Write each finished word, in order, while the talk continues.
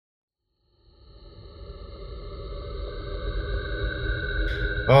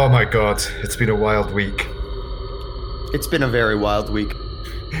Oh my God, it's been a wild week. It's been a very wild week.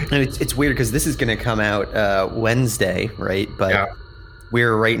 And it's weird because this is going to come out Wednesday, right? But Yeah,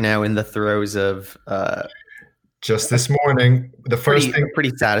 we're right now in the throes of just this morning, the first thing. a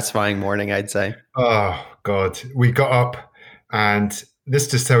pretty satisfying morning, I'd say. Oh God, we got up, and this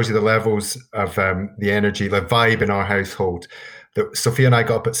just tells you the levels of the energy, the vibe in our household. That Sophia and I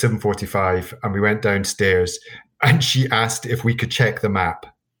got up at 7:45, and we went downstairs, and she asked if we could check the map.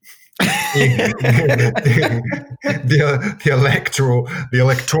 The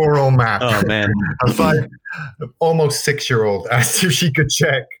electoral map. Oh man, Almost 6-year-old asked if she could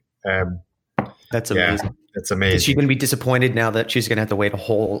check. that's Yeah, amazing. that's Is amazing. she going to be disappointed now that she's going to have to wait a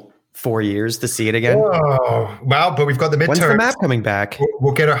whole 4 years to see it again? Oh, well, but we've got the midterms. When's the map coming back?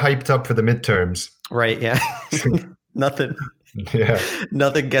 We'll get her hyped up for the midterms. Right? Yeah. Nothing. Yeah,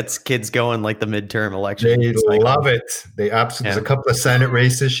 Nothing gets kids going like the midterm election. they cycle. love it. They absolutely. There's a couple of Senate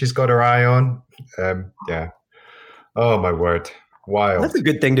races she's got her eye on. Yeah. Oh my word, wild. That's a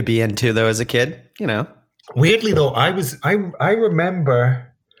good thing to be into, though, as a kid. You know. Weirdly though, I remember.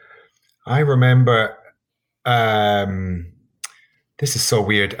 This is so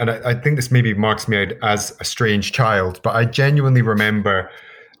weird, and I think this maybe marks me out as a strange child, but I genuinely remember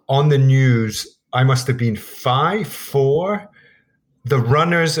on the news. I must have been 5, 4. The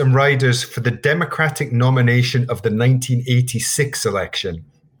runners and riders for the Democratic nomination of the 1986 election.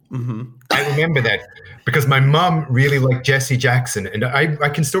 Mm-hmm. I remember that because my mom really liked Jesse Jackson, and I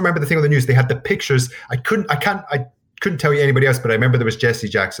can still remember the thing on the news. They had the pictures. I couldn't tell you anybody else, but I remember there was Jesse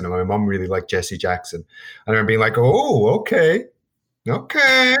Jackson, and my mom really liked Jesse Jackson. And I remember being like, "Oh, okay,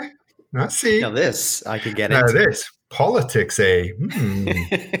 I see." Now this I could get Now into. this politics, eh?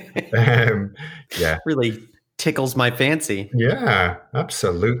 Yeah. Really tickles my fancy. Yeah,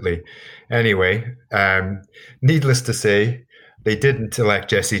 absolutely. Anyway, needless to say, they didn't elect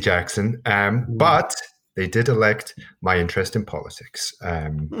Jesse Jackson, but they did elect my interest in politics.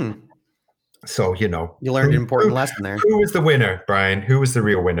 So, You learned an important lesson there. Who was the winner, Brian? Who was the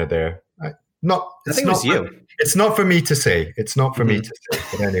real winner there? I think it was you. It's not for me to say. It's not for me to say.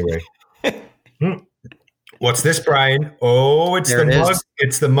 But anyway. What's this, Brian? Oh, it's There the it mug. is.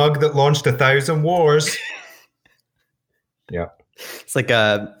 It's the mug that launched 1,000 wars. Yeah. It's like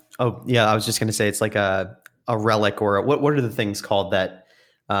I was just going to say it's like a relic or what are the things called that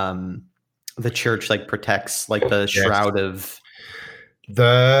the church like protects, like the shroud of It's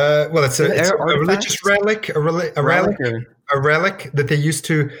a religious relic, a relic that they used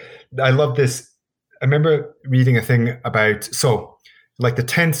to. I love this. I remember reading a thing about like the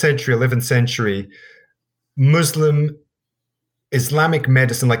 10th century, 11th century Islamic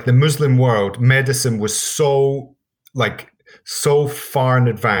medicine, like the Muslim world, medicine was so far in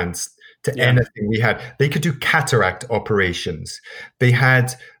advance to anything we had. They could do cataract operations. They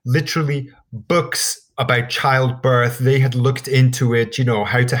had literally books about childbirth. They had looked into it,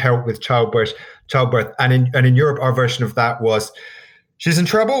 how to help with childbirth. And in Europe, our version of that was, she's in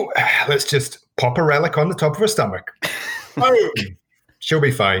trouble. Let's just pop a relic on the top of her stomach. Oh, she'll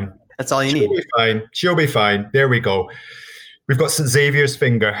be fine. That's all you need. She'll be fine. There we go. We've got St. Xavier's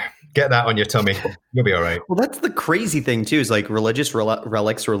finger. Get that on your tummy. You'll be all right. Well, that's the crazy thing too. Is like religious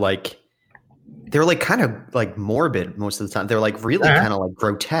relics are like they're like kind of like morbid most of the time. They're like really kind of like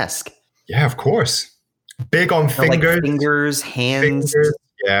grotesque. Yeah, of course. Big on fingers, hands.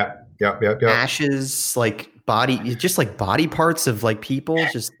 Yeah. Ashes, like body parts of like people,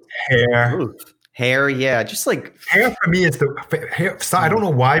 just hair. Oof. Hair, yeah, just like hair for me is the hair. I don't know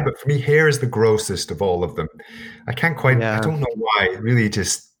why, but for me, hair is the grossest of all of them. I can't quite. Yeah. I don't know why. It really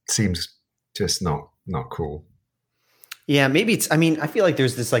just seems just not cool. Yeah, maybe it's. I mean, I feel like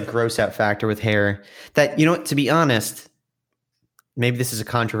there's this like gross out factor with hair that to be honest, maybe this is a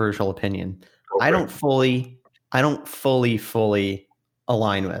controversial opinion. Okay. I don't fully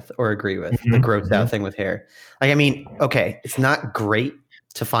align with or agree with the gross out thing with hair. Like, I mean, okay, it's not great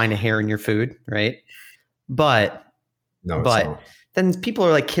to find a hair in your food, right? But then people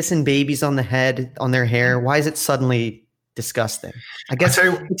are like kissing babies on the head, on their hair. Why is it suddenly disgusting? I guess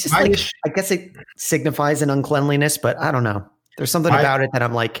it's just I guess it signifies an uncleanliness, but I don't know. There's something about it that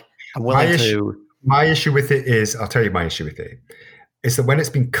I'm willing to. My issue with it is, I'll tell you my issue with it, is that when it's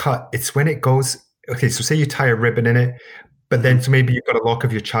been cut, it's when it goes, okay, so say you tie a ribbon in it, but then so maybe you've got a lock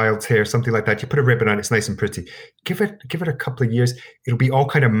of your child's hair, something like that. You put a ribbon on, it's nice and pretty. Give it a couple of years, it'll be all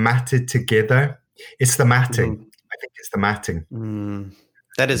kind of matted together. It's the matting. I think it's the matting.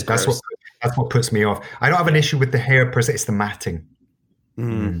 That is gross. That's what puts me off. I don't have an issue with the hair per se, it's the matting.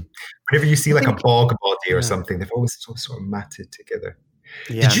 Whenever you see like a bog body or something, they've always sort of matted together.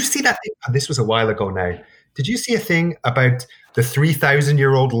 Yeah. Did you see that thing? This was a while ago now. Did you see a thing about the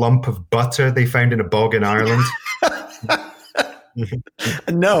 3,000-year-old lump of butter they found in a bog in Ireland?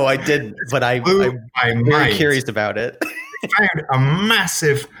 No, I didn't, but I'm very curious about it. They found a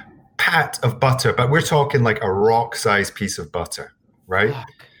massive pat of butter, but we're talking like a rock-sized piece of butter, right? Fuck.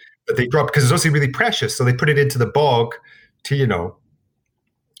 But they dropped, because it's also really precious, so they put it into the bog to, your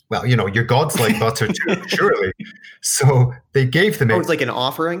gods like butter too, surely. So they gave them it. Oh, it's like an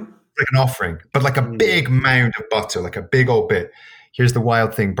offering? Like an offering, but like a big mound of butter, like a big old bit. Here's the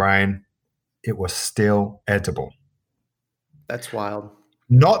wild thing, Brian. It was still edible. That's wild.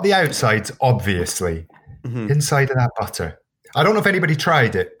 Not the outsides, obviously. Mm-hmm. Inside of that butter. I don't know if anybody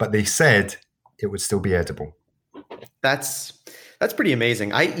tried it, but they said it would still be edible. That's pretty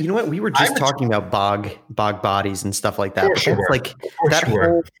amazing. You know what? We were just talking about bog bodies and stuff like that. Of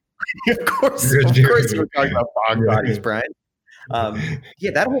course we're talking about bog bodies, Brian.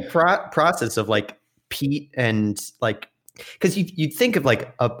 That whole process of like peat and like, because you'd think of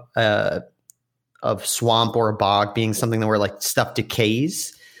like a swamp or a bog being something where like stuff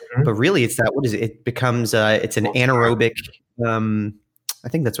decays, but really it's that. What is it? It becomes it's an anaerobic. I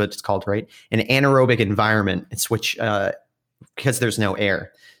think that's what it's called, right? An anaerobic environment. It's which because there's no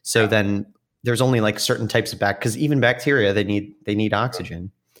air, so then there's only like certain types of because even bacteria they need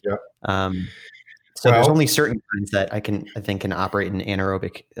oxygen. Yeah. So there's only certain kinds that I think can operate in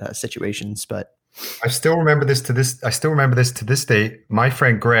anaerobic situations. But I still remember this to this day. My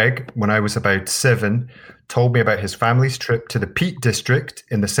friend Greg, when I was about 7, told me about his family's trip to the Peat District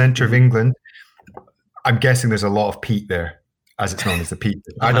in the center of England. I'm guessing there's a lot of peat there, as it's known as the Peat.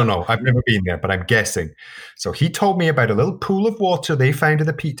 I don't know. I've never been there, but I'm guessing. So he told me about a little pool of water they found in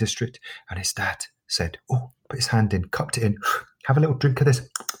the Peat District, and his dad said, "Oh, put his hand in, cupped it in, have a little drink of this."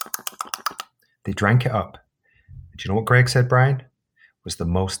 They drank it up. Do you know what Greg said, Brian? Was the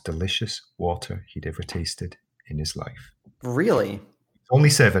most delicious water he'd ever tasted in his life. Really? Only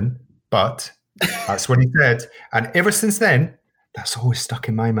 7, but that's what he said. And ever since then, that's always stuck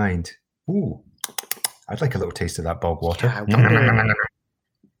in my mind. Ooh, I'd like a little taste of that bog water. Yeah,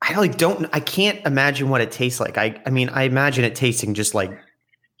 I can't imagine what it tastes like. I mean, I imagine it tasting just like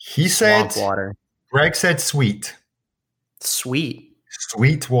swamp water. Greg said sweet.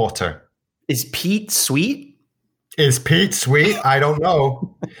 Sweet water. Is peat sweet? I don't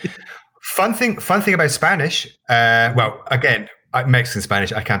know. Fun thing about Spanish. Well, again, Mexican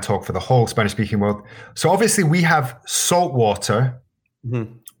Spanish. I can't talk for the whole Spanish-speaking world. So obviously we have salt water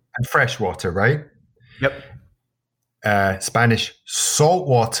and fresh water, right? Yep. Spanish salt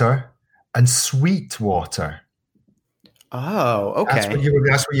water and sweet water. Oh, okay.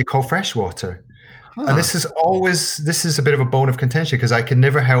 That's what you call fresh water. Huh. And this is a bit of a bone of contention because I can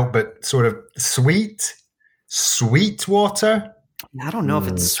never help but sort of sweet water. I don't know if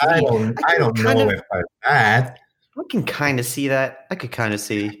it's sweet. I don't know if I'm bad. I can kind of see that. I could kind of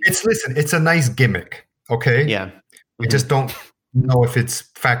see. It's a nice gimmick. Okay. Yeah. We just don't know if it's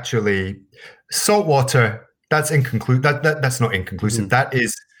factually salt water. That's inconclusive. That's not inconclusive. That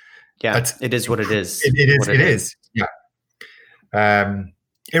is. Yeah. It is what it is. It is. Yeah.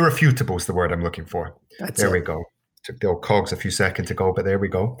 Irrefutable is the word I'm looking for. We go. Took the old cogs a few seconds to go, but there we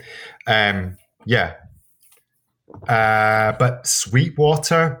go. Yeah. But sweet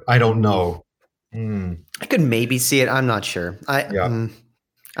water, I don't know. I could maybe see it. I'm not sure. I'm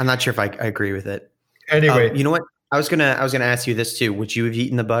not sure if I agree with it. Anyway, you know what? I was gonna ask you this too. Would you have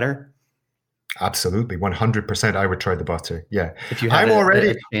eaten the butter? Absolutely, 100%. I would try the butter. Yeah, if you had I'm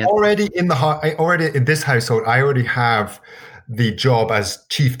already in this household. I already have the job as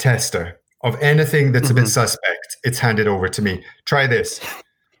chief tester of anything that's a bit suspect. It's handed over to me. Try this.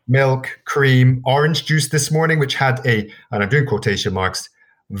 Milk, cream, orange juice this morning, which had and I'm doing quotation marks,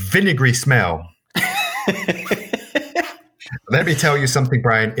 vinegary smell. Let me tell you something,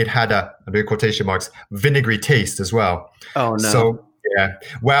 Brian. It had I'm doing quotation marks, vinegary taste as well. Oh, no. So, yeah.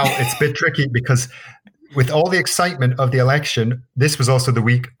 Well, it's a bit tricky because with all the excitement of the election, this was also the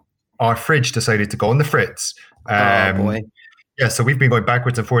week our fridge decided to go on the fritz. Oh, boy. Yeah, so we've been going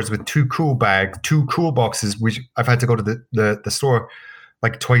backwards and forwards with 2 cool boxes, which I've had to go to the store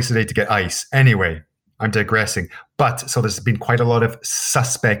like twice a day to get ice. Anyway, I'm digressing. But so there's been quite a lot of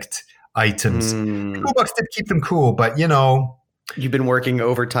suspect items. Cool box did keep them cool, but you've been working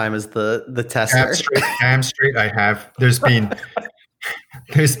overtime as the tester. Damn straight I have. There's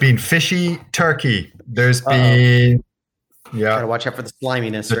been fishy turkey. There's been Gotta watch out for the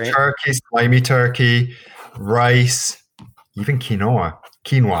sliminess, right? Turkey, slimy turkey, rice. Even quinoa.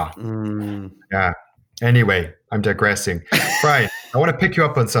 Yeah. Anyway, I'm digressing. Brian, I want to pick you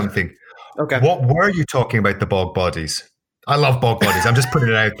up on something. Okay. What were you talking about the bog bodies? I love bog bodies. I'm just putting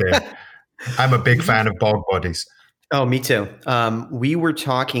it out there. I'm a big fan of bog bodies. Oh, me too. We were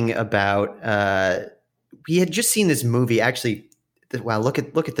talking about. We had just seen this movie. Actually, wow! Look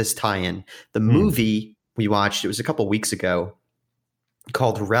at this tie-in. The movie we watched. It was a couple weeks ago,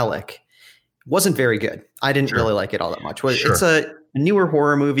 called Relic. It wasn't very good. I didn't really like it all that much. It's a newer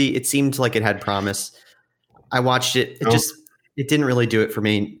horror movie. It seemed like it had promise. I watched it. It didn't really do it for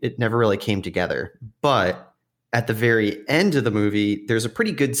me. It never really came together. But at the very end of the movie, there's a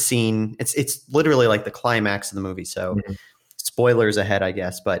pretty good scene. It's literally like the climax of the movie. So spoilers ahead, I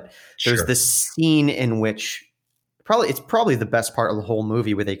guess. But there's this scene in which it's probably the best part of the whole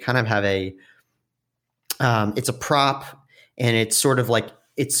movie, where they kind of have it's a prop, and it's sort of like,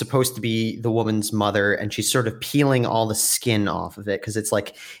 it's supposed to be the woman's mother, and she's sort of peeling all the skin off of it, because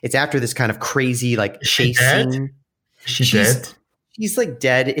it's after this kind of crazy like chase scene. She's dead. She's like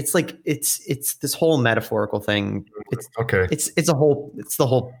dead. It's like it's this whole metaphorical thing. It's okay. It's the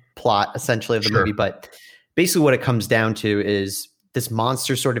whole plot essentially of the movie. But basically, what it comes down to is this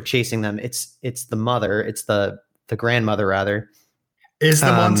monster sort of chasing them. It's the mother. It's the grandmother rather. Is the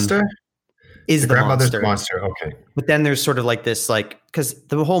monster? Is the grandmother's monster. Okay. But then there's sort of like this, like, because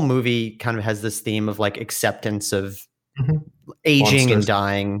the whole movie kind of has this theme of like acceptance of aging Monsters. And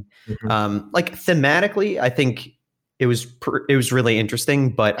dying. Like thematically, I think it was really interesting,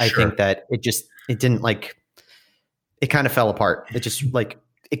 but I think that it didn't like, it kind of fell apart. It just like,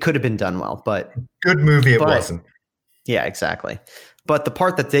 it could have been done well, but good movie. It wasn't. Yeah, exactly. But the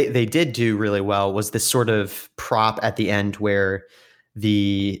part that they did do really well was this sort of prop at the end where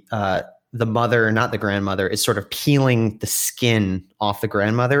the mother, not the grandmother, is sort of peeling the skin off the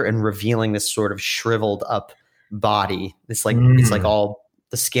grandmother and revealing this sort of shriveled up body. It's like it's like all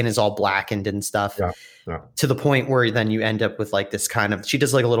the skin is all blackened and stuff. To the point where then you end up with like this kind of, she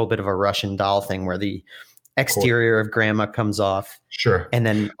does like a little bit of a Russian doll thing where the exterior of grandma comes off. And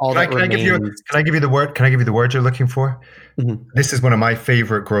then all that remains. Can I give you the word? Can I give you the word you're looking for? This is one of my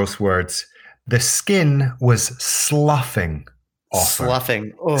favorite gross words. The skin was sloughing.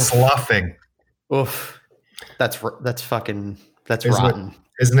 Sloughing. Sloughing. Oof. That's rotten.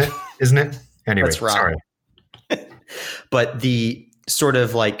 Isn't it? Anyway, that's rotten. Sorry. But the sort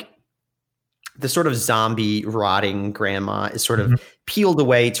of zombie rotting grandma is sort of peeled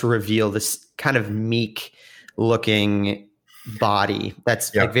away to reveal this kind of meek looking body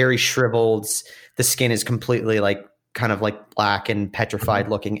that's like very shriveled. The skin is completely like kind of like black and petrified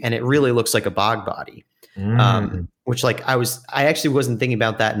looking, and it really looks like a bog body. Which like I actually wasn't thinking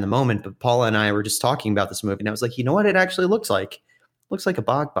about that in the moment, but Paula and I were just talking about this movie, and I was like, you know what it actually looks like? It looks like a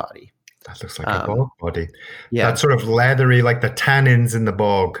bog body. That looks like a bog body. Yeah. That sort of leathery, like the tannins in the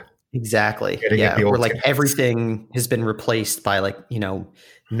bog. Exactly. Yeah. Where like everything has been replaced by like,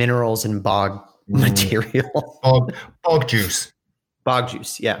 minerals and bog material. Bog juice. Bog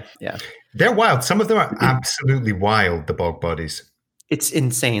juice. Yeah. Yeah. They're wild. Some of them are absolutely wild, the bog bodies. It's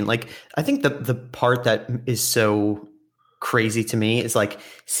insane. Like, I think the part that is so crazy to me is like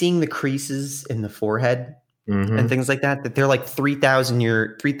seeing the creases in the forehead and things like that, that they're like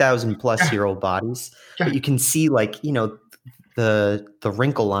 3,000 plus year old bodies, but you can see like, the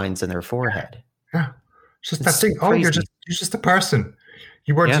wrinkle lines in their forehead. Yeah. It's just that thing. Crazy. Oh, you're just a person.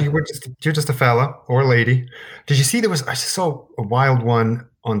 You're just a fella or a lady. Did you see I saw a wild one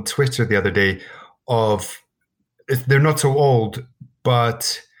on Twitter the other day they're not so old,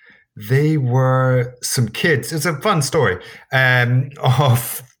 but they were some kids. It's a fun story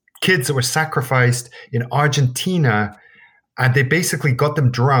of kids that were sacrificed in Argentina, and they basically got them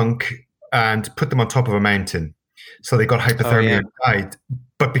drunk and put them on top of a mountain. So they got hypothermia and died.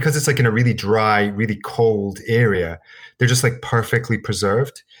 But because it's like in a really dry, really cold area, they're just like perfectly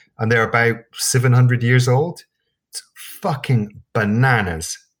preserved. And they're about 700 years old. It's fucking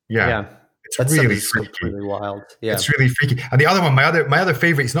bananas. Yeah. It's really freaky. Really wild. Yeah. It's really freaky. And the other one, my other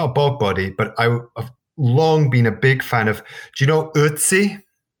favorite, it's not a bog body, but I've long been a big fan of, do you know Ötzi?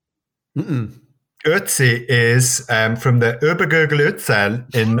 Ötzi is from the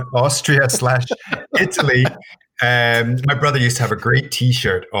Obergurgel in Austria / Italy. My brother used to have a great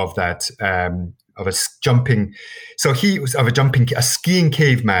T-shirt of that, of a jumping. So he was a skiing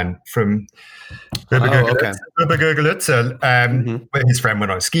caveman from Obergurgel. His friend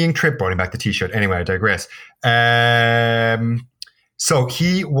went on a skiing trip, brought him back the T-shirt. Anyway, I digress. So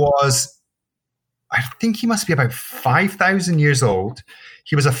he was, I think he must be about 5,000 years old.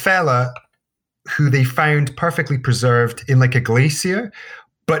 He was a fella who they found perfectly preserved in like a glacier,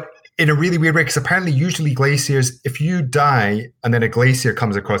 but in a really weird way, because apparently usually glaciers, if you die and then a glacier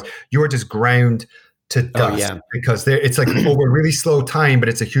comes across, you're just ground to dust because it's like over a really slow time, but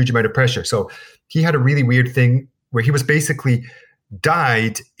it's a huge amount of pressure. So he had a really weird thing where he was basically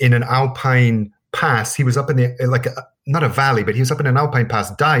died in an alpine pass. He was up in not a valley, but he was up in an alpine pass,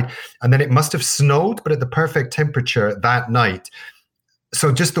 died. And then it must have snowed, but at the perfect temperature that night.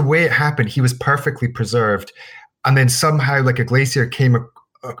 So just the way it happened, he was perfectly preserved. And then somehow like a glacier came,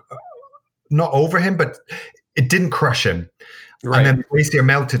 not over him, but it didn't crush him. Right. And then the glacier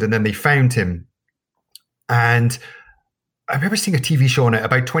melted and then they found him. And I remember seeing a TV show on it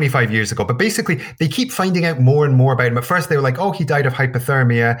about 25 years ago, but basically they keep finding out more and more about him. At first they were like, oh, he died of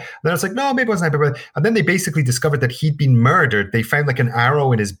hypothermia. And then I was like, no, maybe it wasn't hypothermia. And then they basically discovered that he'd been murdered. They found like an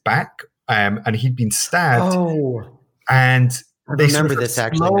arrow in his back and he'd been stabbed. Oh. And they remember this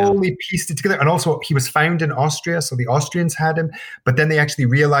actually slowly pieced it together. And also he was found in Austria. So the Austrians had him, but then they actually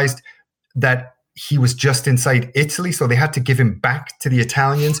realized that he was just inside Italy. So they had to give him back to the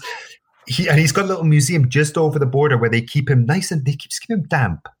Italians. He's got a little museum just over the border where they keep him nice and they keep him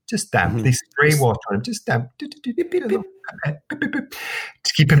damp, just damp. Mm-hmm. They spray water on him, just damp, to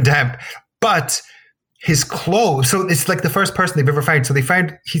keep him damp. But his clothes, so it's like the first person they've ever found. So they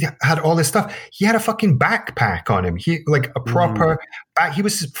found he had all this stuff. He had a fucking backpack on him. He like a proper back. He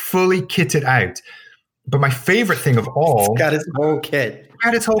was fully kitted out. But my favorite thing of all, he's got his whole kit.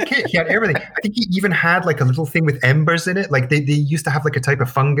 He had everything. I think he even had like a little thing with embers in it. Like they used to have like a type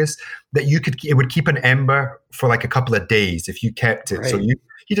of fungus that it would keep an ember for like a couple of days if you kept it. Right. So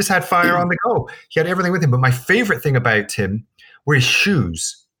he just had fire on the go. He had everything with him. But my favorite thing about him were his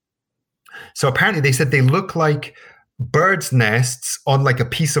shoes. So apparently they said they look like birds' nests on like a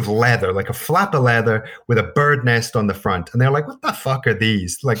piece of leather, like a flap of leather with a bird nest on the front. And they're like, what the fuck are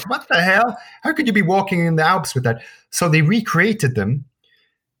these? Like, what the hell? How could you be walking in the Alps with that? So they recreated them,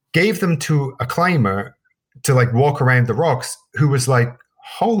 gave them to a climber to like walk around the rocks who was like,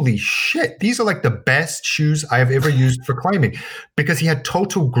 holy shit, these are like the best shoes I have ever used for climbing, because he had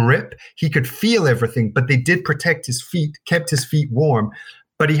total grip. He could feel everything, but they did protect his feet, kept his feet warm.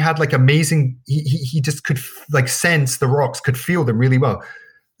 But he had like amazing, he just could like sense the rocks, could feel them really well. It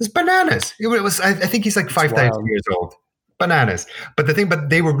was bananas. It was, I think he's like 5,000 years old. Bananas. But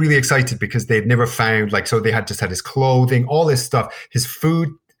they were really excited because they'd never found, like, so they had his clothing, all this stuff, his food.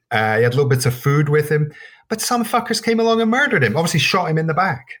 He had little bits of food with him. But some fuckers came along and murdered him. Obviously shot him in the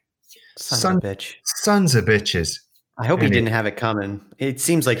back. Sons of bitches. I hope he didn't have it coming. It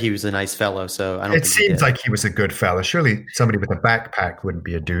seems like he was a nice fellow, so I don't think it seems like he was a good fellow. Surely somebody with a backpack wouldn't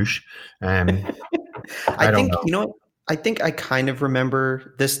be a douche. I think, you know, I think I kind of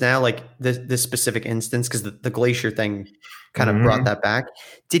remember this now, like this specific instance, because the glacier thing kind of brought that back.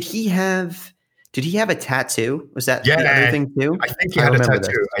 Did he have a tattoo? Was that the other thing too? I think he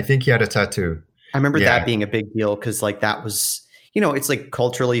had a tattoo. I remember that being a big deal because like that was, you know, it's like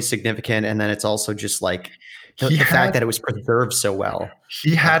culturally significant. And then it's also just like, the fact that it was preserved so well.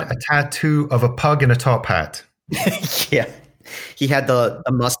 He had a tattoo of a pug in a top hat. Yeah. He had the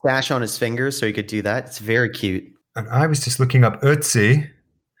mustache on his fingers so he could do that. It's very cute. And I was just looking up Ötzi.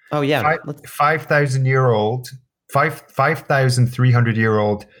 Oh, yeah. 5,000-year-old,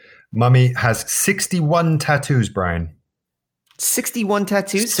 5,300-year-old mummy has 61 tattoos, Brian. 61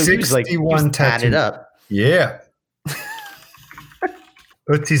 tattoos? So he was like, tatted up. Yeah.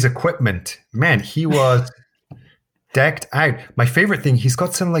 Ötzi's equipment. Man, he was decked out. My favorite thing, he's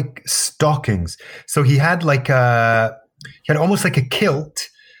got some like stockings. So he had like almost like a kilt.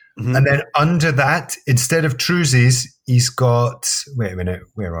 Mm-hmm. And then under that, instead of trusies, he's got, wait a minute,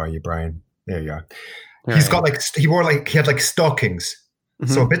 where are you, Brian? There you are. He had like stockings.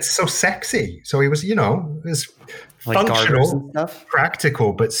 Mm-hmm. So a bit so sexy. So he was, you know, it was like functional,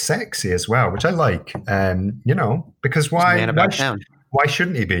 practical, but sexy as well, which I like. You know, because why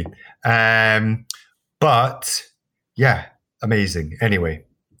shouldn't he be? But yeah, amazing. Anyway.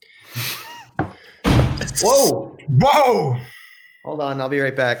 Whoa. Hold on, I'll be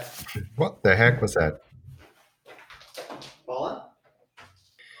right back. What the heck was that? Fallen?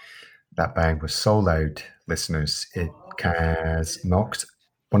 That bang was so loud, listeners. It has knocked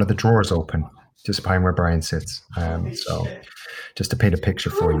one of the drawers open just behind where Brian sits. So just to paint a picture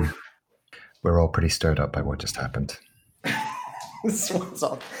for you, we're all pretty stirred up by what just happened.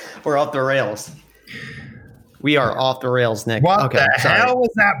 We're off the rails. We are off the rails, Nick. What the hell was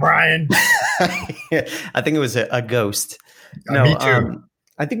that, Brian? I think it was a ghost. No, me too.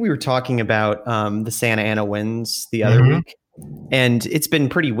 I think we were talking about the Santa Ana winds the other week, and it's been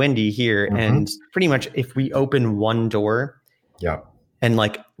pretty windy here. And pretty much, if we open one door, and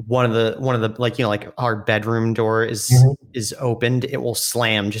like one of the like, you know, like our bedroom door is opened, it will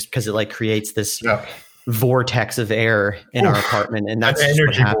slam just because it like creates this vortex of air in our apartment, and that's an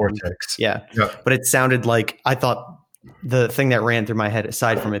energy vortex. Yeah. But it sounded like, I thought the thing that ran through my head,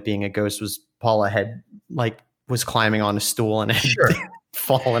 aside from it being a ghost, was Paula had like was climbing on a stool and had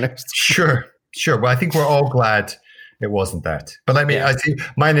fallen. Or sure. Well, I think we're all glad it wasn't that. But I see.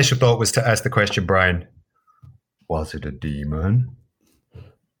 My initial thought was to ask the question, Brian. Was it a demon?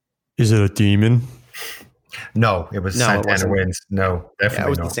 Is it a demon? No, it was Santa Ana winds. No, definitely it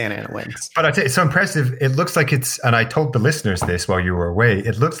was not. the Santa Ana winds. But I tell you, it's so impressive. It looks like it's, and I told the listeners this while you were away.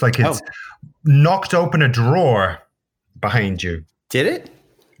 It looks like it's knocked open a drawer behind you. Did it?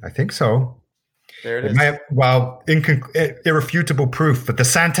 I think so. There it is. Irrefutable proof that the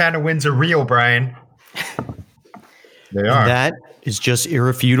Santa Ana winds are real, Brian. They are. That is just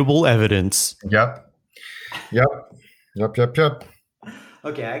irrefutable evidence. Yep.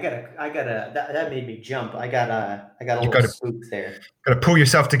 Okay, I gotta. That made me jump. I got a little spook there. Gotta pull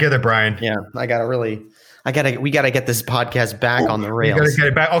yourself together, Brian. Yeah, we gotta get this podcast back on the rails. We gotta get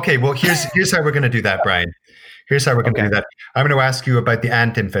it back. Okay, well, here's how we're gonna do that, Brian. Here's how we're gonna do that. I'm gonna ask you about the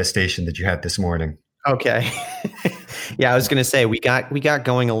ant infestation that you had this morning. Okay. Yeah, I was gonna say we got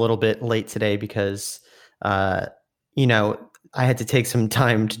going a little bit late today because, I had to take some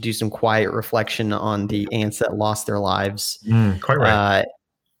time to do some quiet reflection on the ants that lost their lives. Quite right.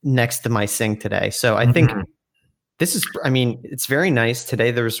 Next to my sink today. So I think it's very nice.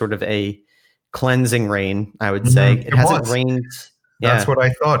 Today there was sort of a cleansing rain, I would say. It hasn't rained. That's what I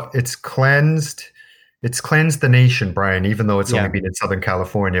thought. It's cleansed the nation, Brian, even though it's only been in Southern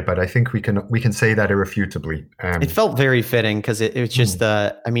California. But I think we can say that irrefutably. It felt very fitting because it was just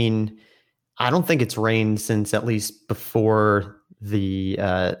I don't think it's rained since at least before the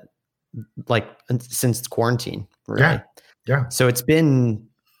since quarantine. Really. Yeah. So it's been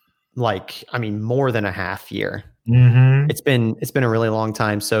more than a half year. Mm-hmm. It's been a really long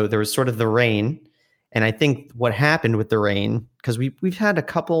time. So there was sort of the rain, and I think what happened with the rain, because we've had a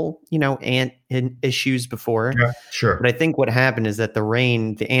couple ant issues before. Yeah, sure. But I think what happened is that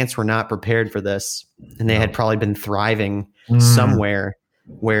the ants were not prepared for this, and they had probably been thriving somewhere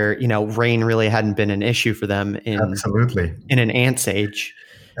where rain really hadn't been an issue for them in an ant's age.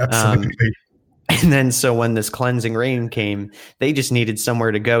 Absolutely. And then so when this cleansing rain came, they just needed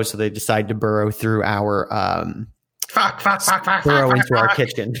somewhere to go, so they decided to burrow through our into our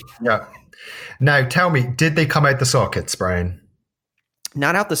kitchen. Yeah. Now tell me, did they come out the sockets, Brian?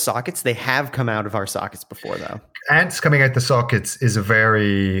 Not out the sockets. They have come out of our sockets before, though. Ants coming out the sockets is a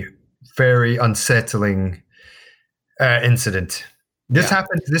very, very unsettling incident. This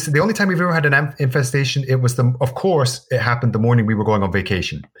happened. This is the only time we've ever had an ant infestation. Of course, it happened the morning we were going on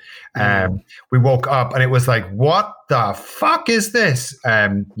vacation. We woke up and it was like, what the fuck is this?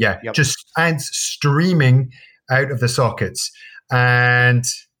 Just ants streaming out of the sockets. And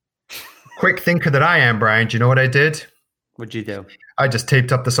quick thinker that I am, Brian, do you know what I did? What'd you do? I just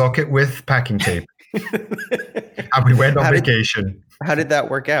taped up the socket with packing tape. And we went on vacation. How did that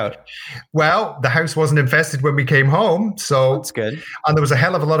work out? Well, the house wasn't infested when we came home, so that's good. And there was a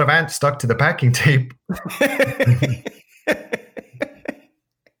hell of a lot of ants stuck to the packing tape.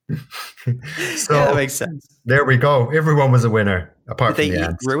 So that makes sense. There we go. Everyone was a winner, apart from the ants. Did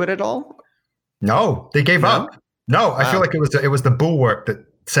they eat through it at all? No, they gave up. No, I feel like it was the bulwark that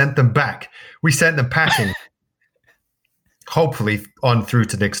sent them back. We sent them packing, hopefully on through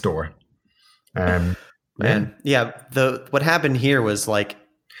to next door. What happened here was like,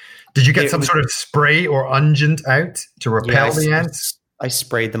 did you get some sort of spray or unguent out to repel the ants? I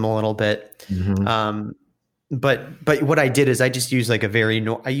sprayed them a little bit. Mm-hmm. But what I did is I just used like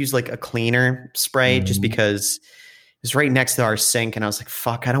a cleaner spray just because it was right next to our sink, and I was like,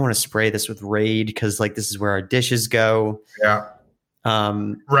 fuck, I don't want to spray this with Raid because like this is where our dishes go. Yeah.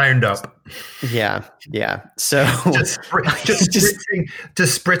 Roundup. Yeah. So just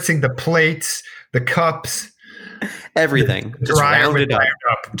spritzing the plates, the cups, everything. Just round it up.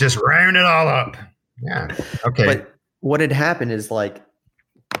 Just round it all up. Yeah. Okay. But what had happened is like,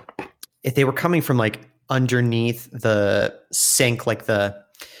 if they were coming from like underneath the sink, like the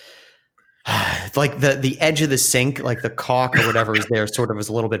edge of the sink, like the caulk or whatever is there sort of was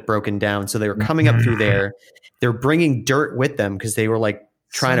a little bit broken down. So they were coming up through there. They're bringing dirt with them because they were like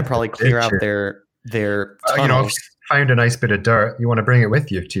trying to probably clear out their tunnels. Find a nice bit of dirt. You want to bring it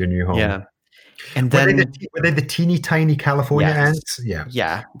with you to your new home. Yeah. And then were they the teeny tiny California ants? Yeah.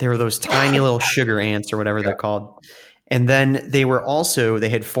 Yeah. They were those tiny little sugar ants or whatever they're called. And then they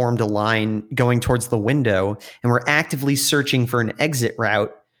had formed a line going towards the window and were actively searching for an exit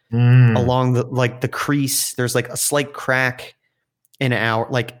route along the crease. There's like a slight crack in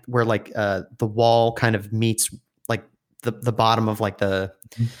where the wall kind of meets like the bottom of like the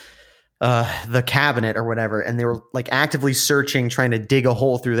cabinet or whatever. And they were like actively searching, trying to dig a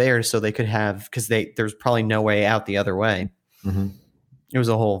hole through there so they could have, because there's probably no way out the other way. Mm-hmm. It was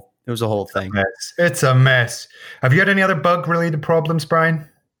a whole It was a whole thing. It's a mess. Have you had any other bug-related problems, Brian?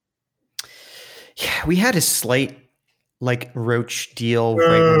 Yeah, we had a slight roach deal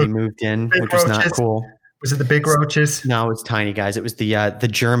right when we moved in, which was not cool. Was it the big roaches? No, it's tiny guys. It was the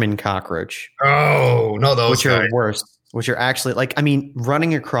German cockroach. Oh, no, those which are worse. Which are actually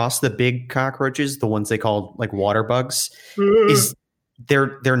running across the big cockroaches, the ones they call water bugs,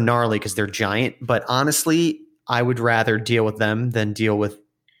 they're gnarly because they're giant. But honestly, I would rather deal with them than deal with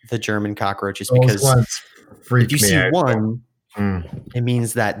the German cockroaches, because if you see one, it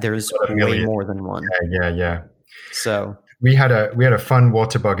means that there's way more than one. Yeah. So we had a fun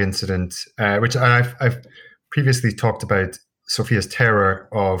water bug incident, which I've previously talked about Sophia's terror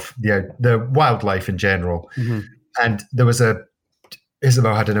of the wildlife in general. Mm-hmm. And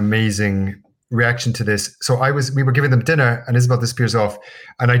Isabel had an amazing reaction to this. So we were giving them dinner, and Isabel disappears off,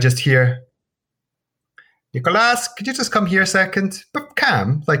 and I just hear, Nicolas, could you just come here a second? But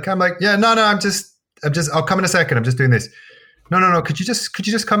calm, I'm like, yeah, no, I'm just, I'll come in a second. I'm just doing this. No. Could you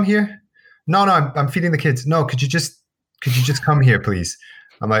just come here? No, I'm feeding the kids. No, could you just come here, please?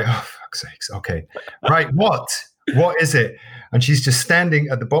 I'm like, oh, fuck's sakes. Okay. Right. What is it? And she's just standing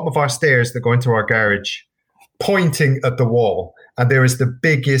at the bottom of our stairs that go into our garage, pointing at the wall. And there is the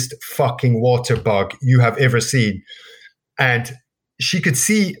biggest fucking water bug you have ever seen. And she could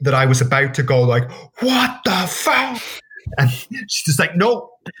see that I was about to go what the fuck? And she's just like,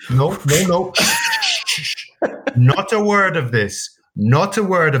 no. Not a word of this. Not a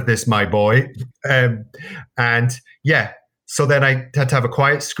word of this, my boy. And yeah, so then I had to have a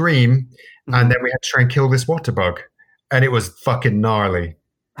quiet scream, and then we had to try and kill this water bug. And it was fucking gnarly.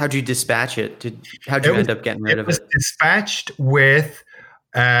 How'd you dispatch it? How'd you end up getting rid of it? It was dispatched with,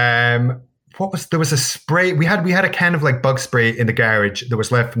 there was a spray. We had a can of bug spray in the garage that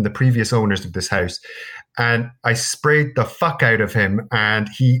was left from the previous owners of this house. And I sprayed the fuck out of him, and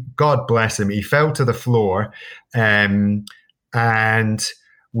God bless him, he fell to the floor. And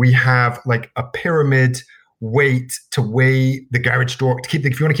we have a pyramid weight to weigh the garage door. If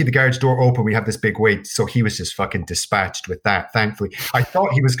you want to keep the garage door open, we have this big weight. So he was just fucking dispatched with that, thankfully. I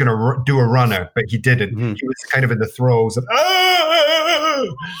thought he was going to do a runner, but he didn't. Mm-hmm. He was kind of in the throes of,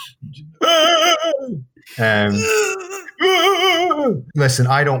 listen,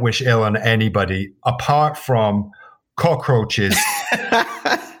 I don't wish ill on anybody apart from cockroaches.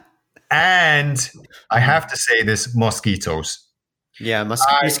 And I have to say this, mosquitoes. Yeah,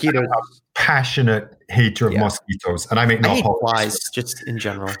 mosquitoes. Passionate hater of mosquitoes, and I hate flies just in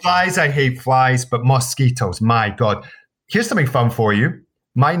general. Flies, I hate flies, but mosquitoes, my God. Here's something fun for you.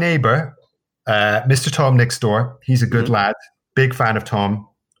 My neighbor, Mr. Tom next door, he's a good lad, big fan of Tom,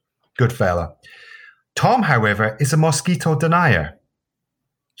 good fella. Tom, however, is a mosquito denier.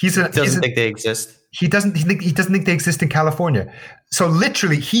 He doesn't think they exist. He doesn't think they exist in California. So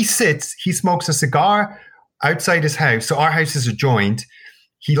literally, he smokes a cigar outside his house. So our houses are joined.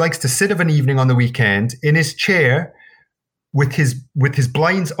 He likes to sit of an evening on the weekend in his chair with his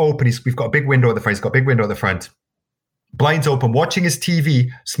blinds open. We've got a big window at the front. He's got a big window at the front. Blinds open, watching his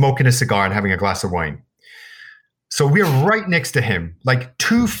TV, smoking a cigar, and having a glass of wine. So we're right next to him,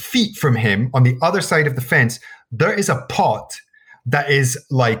 2 feet from him on the other side of the fence. There is a pot that is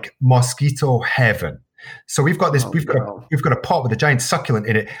like mosquito heaven. So we've got we've got a pot with a giant succulent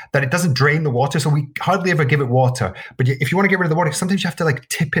in it that it doesn't drain the water. So we hardly ever give it water. But if you want to get rid of the water, sometimes you have to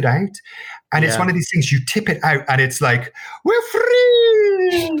tip it out. And it's one of these things, you tip it out and it's we're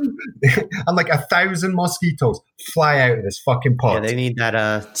free. And 1,000 mosquitoes fly out of this fucking pot. Yeah, they need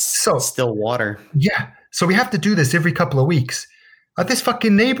that still water. Yeah. So we have to do this every couple of weeks. This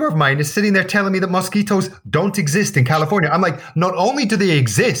fucking neighbor of mine is sitting there telling me that mosquitoes don't exist in California. I'm like, not only do they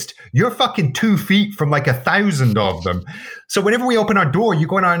exist, you're fucking 2 feet from 1,000 of them. So whenever we open our door, you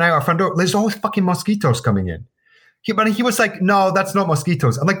go in and out our front door, there's always fucking mosquitoes coming in. But he was like, no, that's not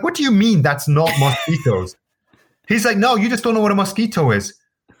mosquitoes. I'm like, what do you mean that's not mosquitoes? He's like, no, you just don't know what a mosquito is.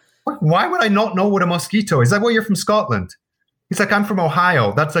 Why would I not know what a mosquito is? He's like, well, you're from Scotland. He's like, I'm from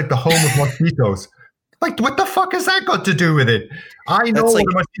Ohio. That's the home of mosquitoes. What the fuck has that got to do with it? I know what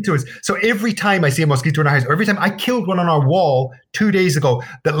a mosquito is. So every time I see a mosquito in our house, or every time I killed one on our wall 2 days ago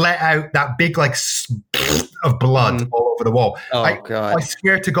that let out that big of blood all over the wall. Oh, God. I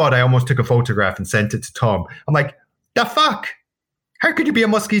swear to God, I almost took a photograph and sent it to Tom. I'm like, the fuck? How could you be a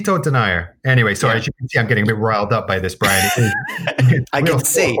mosquito denier? Anyway, sorry, as you can see, I'm getting a bit riled up by this, Brian. I can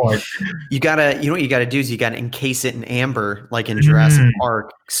see. You know what you gotta do is you gotta encase it in amber, like in Jurassic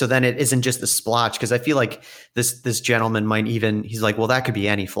Park, so then it isn't just a splotch. Because I feel like this gentleman might he's like, well, that could be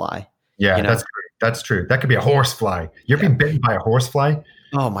any fly. Yeah, that's true. That could be a horse fly. You ever been bitten by a horse fly?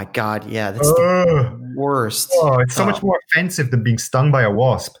 Oh my God, yeah, that's the worst. Oh, it's so much more offensive than being stung by a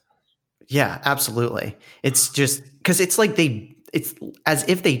wasp. Yeah, absolutely. It's just because it's like it's as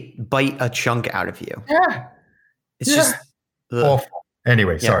if they bite a chunk out of you. Yeah. It's just awful.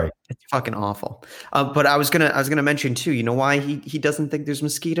 Anyway, sorry. It's fucking awful. But I was gonna mention too. You know why he doesn't think there's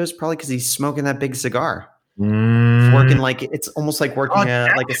mosquitoes? Probably because he's smoking that big cigar. It's working like it's almost like working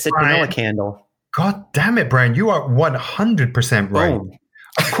like a citronella candle. God damn it, Brian! You are 100% right. Boom.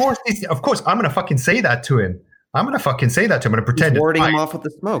 Of course, I'm gonna fucking say that to him. I'm gonna pretend. He's warding him off with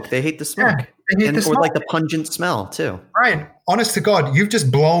the smoke. They hate the smoke. Yeah, they hate the smoke. Or like the pungent smell too. Brian, honest to God, you've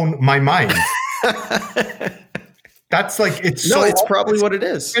just blown my mind. That's like it's probably what it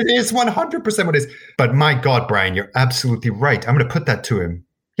is. It is 100% what it is. But my God, Brian, you're absolutely right. I'm gonna put that to him.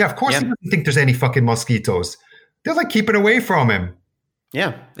 Yeah, of course he doesn't think there's any fucking mosquitoes. They're like keeping away from him.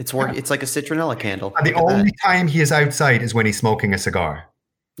 Yeah, it's like a citronella candle. And the only time he is outside is when he's smoking a cigar.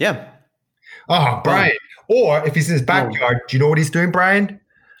 Yeah. Oh, Brian. Or if he's in his backyard, do you know what he's doing, Brian?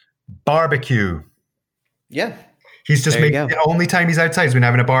 Barbecue. Yeah. He's just making the only time he's outside is when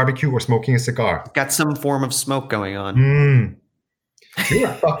having a barbecue or smoking a cigar. Got some form of smoke going on. You're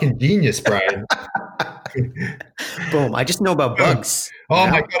a fucking genius, Brian. Boom. I just know about bugs. Oh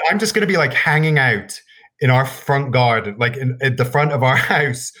my God. I'm just going to be like hanging out in our front garden, like at the front of our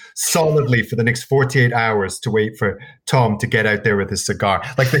house, solidly for the next 48 hours to wait for Tom to get out there with his cigar.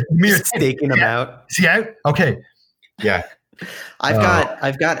 Like the mere staking him out. Is he out? Okay. Yeah.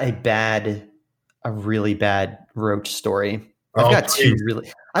 I've got a really bad roach story. I've got two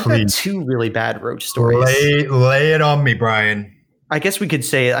really bad roach stories. Lay it on me, Brian. I guess we could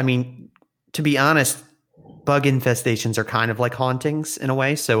say, I mean, to be honest, bug infestations are kind of like hauntings in a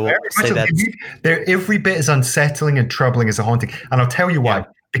way. So we'll say that they're every bit as unsettling and troubling as a haunting. And I'll tell you why.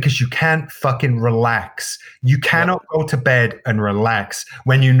 Because you can't fucking relax. You cannot go to bed and relax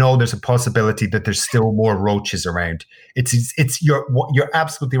when you know there's a possibility that there's still more roaches around. You're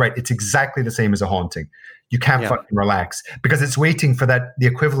absolutely right. It's exactly the same as a haunting. You can't fucking relax because it's waiting for the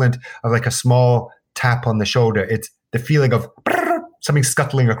equivalent of like a small tap on the shoulder. It's the feeling of something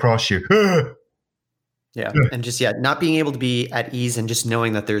scuttling across you. Yeah. And just, not being able to be at ease and just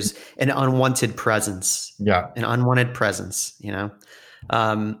knowing that there's an unwanted presence. Yeah. An unwanted presence, you know?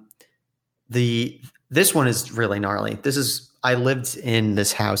 This one is really gnarly. I lived in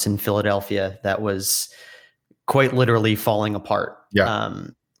this house in Philadelphia that was quite literally falling apart. Yeah.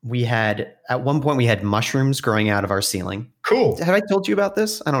 At one point we had mushrooms growing out of our ceiling. Cool. Have I told you about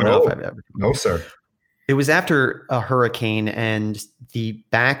this? I don't know if I've ever. No, sir. It was after a hurricane, and the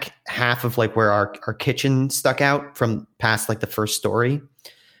back half of like where our kitchen stuck out from past like the first story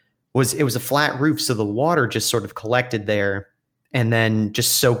was a flat roof. So the water just sort of collected there and then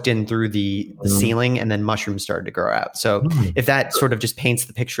just soaked in through the ceiling, and then mushrooms started to grow out. So if that sort of just paints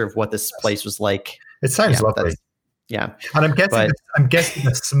the picture of what this place was like. It sounds lovely. Yeah. And I'm guessing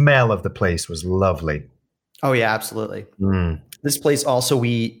the smell of the place was lovely. Oh yeah, absolutely. This place also,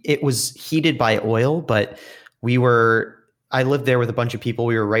 it was heated by oil, but I lived there with a bunch of people.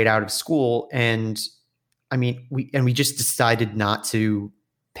 We were right out of school. And I mean, we just decided not to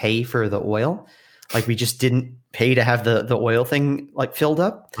pay for the oil. Like we just didn't pay to have the oil thing like filled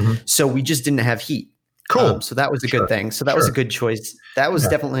up. So we just didn't have heat. Cool. So that was a good thing. So that was a good choice. That was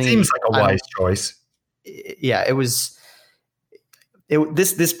definitely seems like a wise choice. Yeah, it was.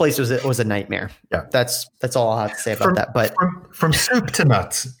 This place was a nightmare. Yeah, that's all I'll have to say about that. But from soup to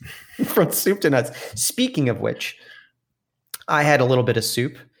nuts, from soup to nuts. Speaking of which, I had a little bit of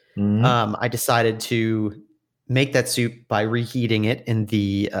soup. I decided to make that soup by reheating it in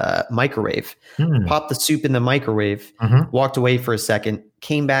the microwave. Popped the soup in the microwave. Walked away for a second.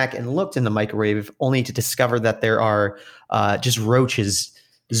 Came back and looked in the microwave, only to discover that there are just roaches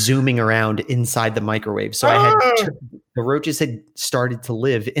zooming around inside the microwave. So the roaches had started to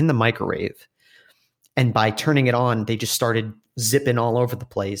live in the microwave, and by turning it on, they just started zipping all over the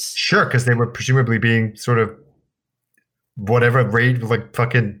place. Sure, because they were presumably being sort of whatever like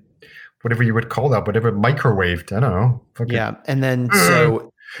fucking whatever you would call that, whatever microwaved. I don't know. Fucking. Yeah, and then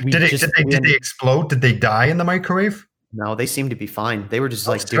so did they explode? Did they die in the microwave? No, they seemed to be fine. They were just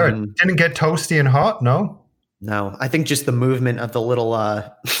didn't get toasty and hot. No, I think just the movement of the little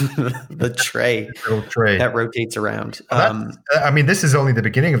the tray that rotates around. I mean, this is only the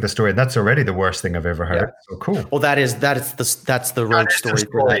beginning of the story. That's already the worst thing I've ever heard. Yeah. So cool. Well, that's the roach story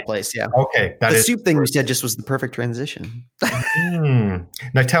for that place. Yeah. Okay. The soup thing you said just was the perfect transition.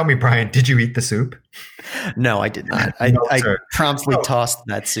 Now tell me, Brian, did you eat the soup? No, I did not. I promptly tossed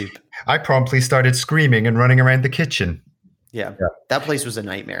that soup. I promptly started screaming and running around the kitchen. Yeah, that place was a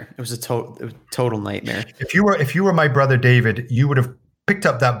nightmare. It was a total nightmare. If you were my brother David, you would have picked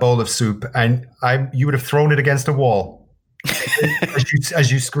up that bowl of soup and you would have thrown it against a wall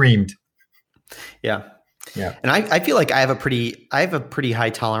as you screamed. Yeah. Yeah. And I feel like I have a pretty high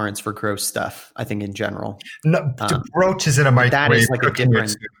tolerance for gross stuff, I think, in general. No, roaches in a microwave that is like a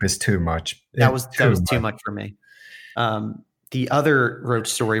different is too much. That was too much for me. The other roach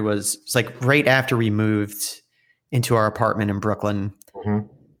story was like right after we moved into our apartment in Brooklyn.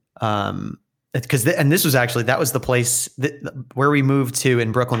 Because this was actually, that was the place where we moved to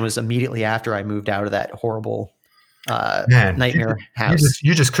in Brooklyn was immediately after I moved out of that horrible nightmare house.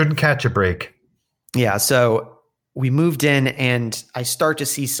 You just couldn't catch a break. Yeah. So we moved in and I start to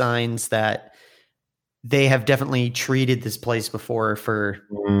see signs that they have definitely treated this place before for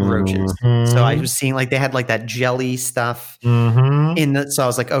roaches. So I was seeing like they had like that jelly stuff in the, so I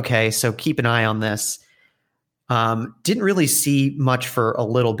was like, okay, so keep an eye on this. Didn't really see much for a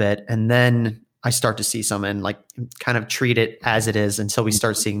little bit. And then I start to see some and like kind of treat it as it is until we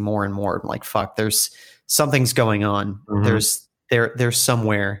start seeing more and more. I'm like, fuck, there's something's going on. There's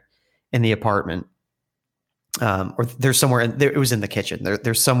somewhere in the apartment. Or there's somewhere it was in the kitchen.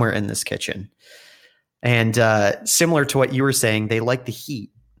 There's somewhere in this kitchen. And similar to what you were saying, they like the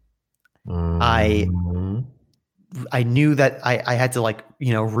heat. I knew that I had to like,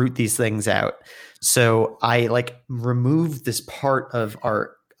 root these things out. So I like removed this part of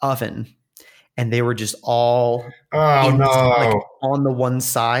our oven and they were just all on the one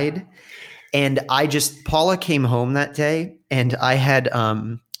side. And Paula came home that day and I had,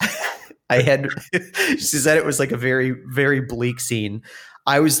 she said it was like a very, very bleak scene.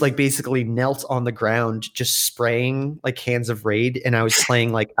 I was like basically knelt on the ground, just spraying like cans of Raid. And I was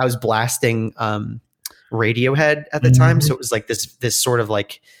playing I was blasting Radiohead at the time. So it was like this sort of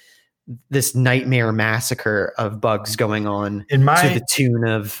like this nightmare massacre of bugs going on to the tune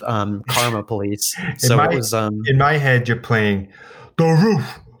of Karma Police. So it was in my head, you're playing the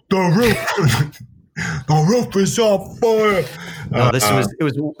roof, the roof is on fire. No,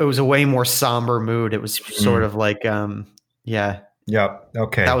 it was a way more somber mood. It was sort of like Yeah.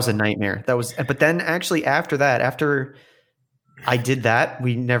 Okay. That was a nightmare. But then actually after I did that,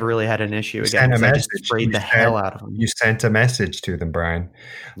 we never really had an issue again. I just sprayed the hell out of them. You sent a message to them, Brian.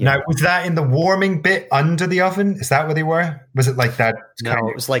 Yeah. Now, was that in the warming bit under the oven? Is that where they were? Was it like that? No,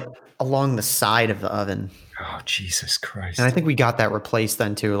 it was like along the side of the oven. Oh, Jesus Christ. And I think we got that replaced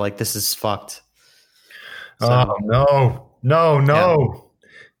then too. Like, this is fucked. So, oh, no. Yeah.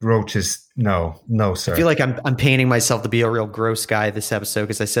 Roaches, no, sir. I feel like I'm painting myself to be a real gross guy this episode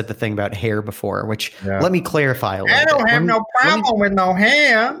because I said the thing about hair before, which let me clarify a little bit. I don't have no problem with no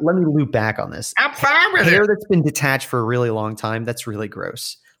hair. Let me loop back on this. I'm fine with hair that's been detached for a really long time, that's really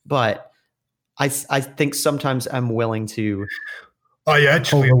gross. But I think sometimes I'm willing to. I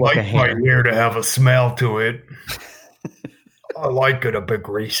actually like my hair to have a smell to it. I like it a bit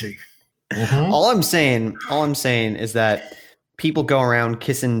greasy. All I'm saying is that people go around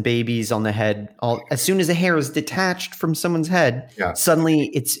kissing babies on the head. As soon as the hair is detached from someone's head, suddenly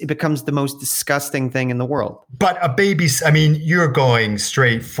it becomes the most disgusting thing in the world. But a baby's, you're going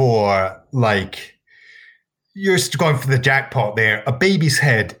straight for you're going for the jackpot there. A baby's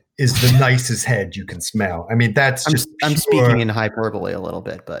head is the nicest head you can smell. I'm speaking in hyperbole a little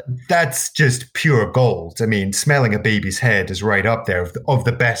bit, but that's just pure gold. Smelling a baby's head is right up there of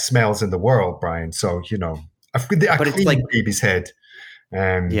the best smells in the world, Brian. So, a clean baby's head.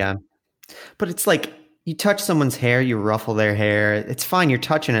 But it's like you touch someone's hair, you ruffle their hair. It's fine. You're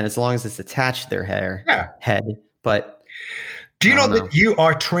touching it as long as it's attached to their head. But do you know that you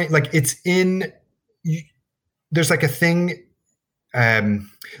are trained? Like it's there's like a thing.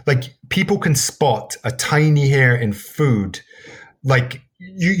 Like people can spot a tiny hair in food. Like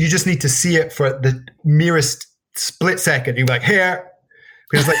you just need to see it for the merest split second. You're like hair.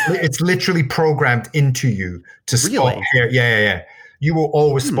 Because it's literally programmed into you to spot hair. Yeah. You will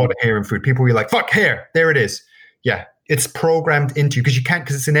always spot a hair in food. People will be like, fuck, hair. There it is. Yeah. It's programmed into you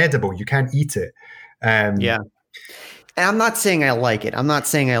because it's inedible. You can't eat it. Yeah. And I'm not saying I like it. I'm not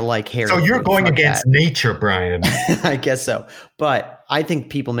saying I like hair. So you're going against nature, Brian. I guess so. But I think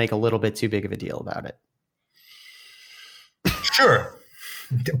people make a little bit too big of a deal about it. Sure.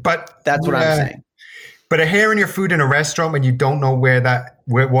 But that's what I'm saying. But a hair in your food in a restaurant when you don't know what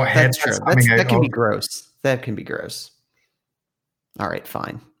head that's true. That can be gross. That can be gross. All right,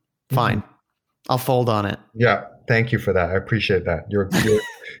 fine. I'll fold on it. Yeah, thank you for that. I appreciate that. You're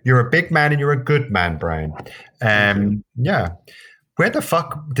a big man and you're a good man, Brian. Yeah. Where the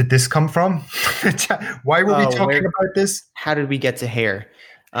fuck did this come from? Why were we talking about this? How did we get to hair?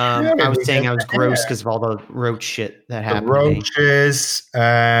 I was saying I was gross because of all the roach shit that happened. The roaches.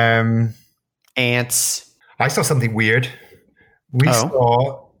 Ants. I saw something weird.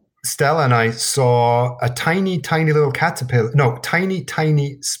 Stella and I saw a tiny little caterpillar. No, tiny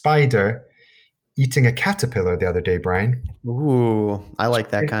spider eating a caterpillar the other day, Brian. Ooh, I like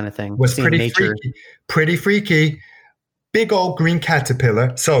that kind of thing. Was pretty freaky. Pretty freaky. Big old green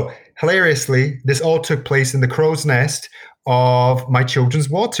caterpillar. So hilariously, this all took place in the crow's nest of my children's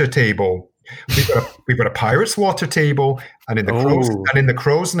water table. We've got a pirate's water table, and in the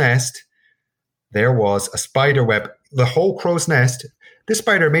crow's nest, there was a spider web. The whole crow's nest. This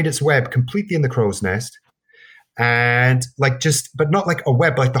spider made its web completely in the crow's nest, and but not like a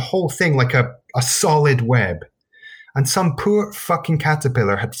web, like the whole thing, like a solid web. And some poor fucking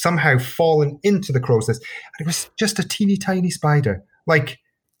caterpillar had somehow fallen into the crow's nest, and it was just a teeny tiny spider. Like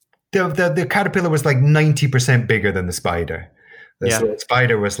the caterpillar was like 90% bigger than the spider. This little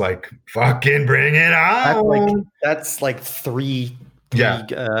spider was like, "Fucking bring it on!" That's like three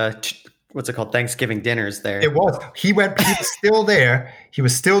what's it called? Thanksgiving dinners there. It was. He was still there. He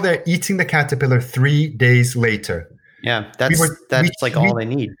was still there eating the caterpillar 3 days later. Yeah, that's all they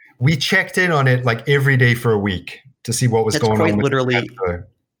need. We checked in on it like every day for a week to see what was going on. Quite literally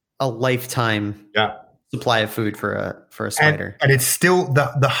a lifetime supply of food for a spider. And it's still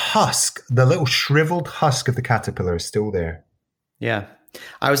the husk, the little shriveled husk of the caterpillar is still there. Yeah.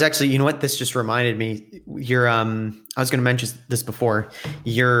 I was actually, you know what? This just reminded me. I was going to mention this before.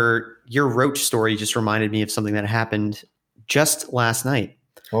 Your roach story just reminded me of something that happened just last night.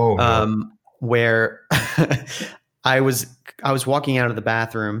 Where I was walking out of the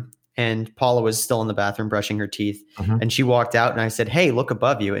bathroom, and Paula was still in the bathroom brushing her teeth, and she walked out, and I said, "Hey, look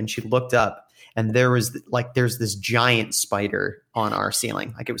above you." And she looked up, and there's this giant spider on our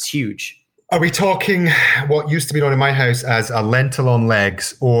ceiling. Like, it was huge. Are we talking what used to be known in my house as a lentil on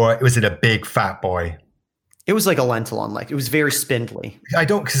legs, or was it a big fat boy? It was like a lentil on legs. It was very spindly. I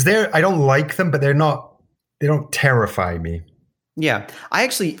don't like them, but they don't terrify me. Yeah, I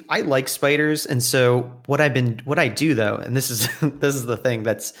like spiders, and so what I do though, and this is the thing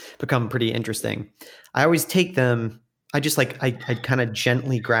that's become pretty interesting. I always take them. I kind of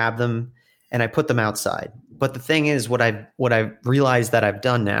gently grab them and I put them outside. But the thing is, what I've realized that I've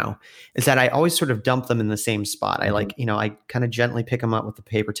done now is that I always sort of dump them in the same spot. I I kind of gently pick them up with a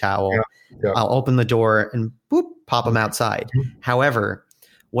paper towel. Yeah. I'll open the door and boop, pop them outside. However,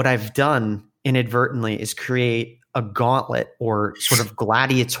 what I've done inadvertently is create a gauntlet or sort of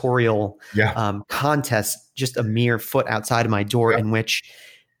gladiatorial contest just a mere foot outside of my door, in which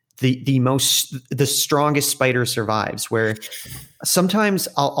the strongest spider survives, where sometimes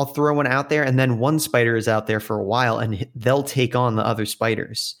I'll throw one out there and then one spider is out there for a while and they'll take on the other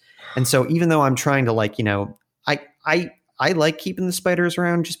spiders. And so even though I'm trying to I like keeping the spiders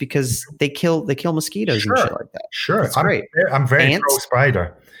around just because they kill mosquitoes and shit like that. Sure. It's great. I'm very pro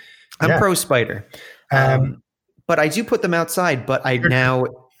spider. I'm pro spider. But I do put them outside, but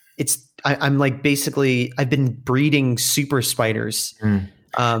I'm like, basically I've been breeding super spiders.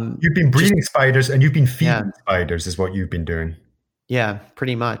 You've been breeding spiders and you've been feeding spiders is what you've been doing. Yeah,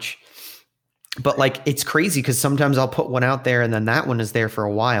 pretty much. But it's crazy because sometimes I'll put one out there and then that one is there for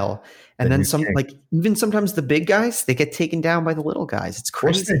a while. And then even sometimes the big guys, they get taken down by the little guys. It's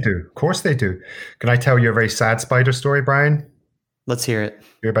crazy. Of course they do. Can I tell you a very sad spider story, Brian? Let's hear it.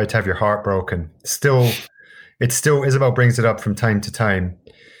 You're about to have your heart broken. Isabel brings it up from time to time.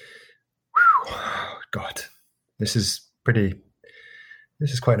 Whew. God, this is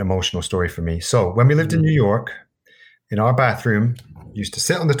quite an emotional story for me. So when we lived in New York, in our bathroom, used to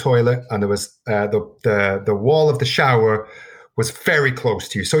sit on the toilet, and there was the wall of the shower was very close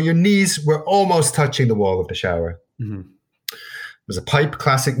to you. So your knees were almost touching the wall of the shower. Mm-hmm. There was a pipe,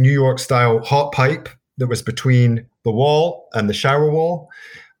 classic New York style hot pipe that was between the wall and the shower wall.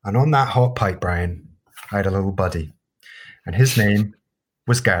 And on that hot pipe, Brian, I had a little buddy, and his name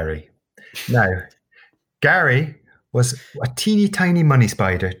was Gary. Now, Gary was a teeny tiny money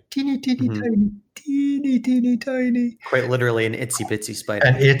spider. Teeny tiny. Quite literally an itsy bitsy spider.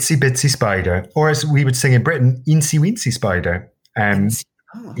 An itsy bitsy spider. Or as we would sing in Britain, incy wincy spider. Incy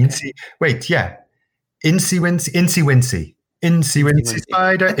wincy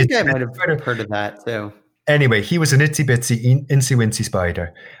spider. I think I might have heard of that too. Anyway, he was an itsy bitsy, incy wincy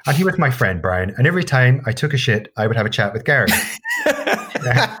spider. And he was my friend, Brian. And every time I took a shit, I would have a chat with Gary.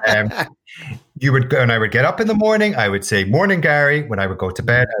 You would go, and I would get up in the morning. I would say, "Morning, Gary." When I would go to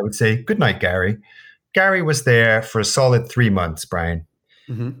bed, I would say, "Good night, Gary." Gary was there for a solid 3 months, Brian.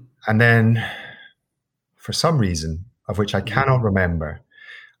 Mm-hmm. And then, for some reason, of which I cannot remember,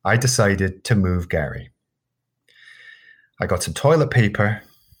 I decided to move Gary. I got some toilet paper.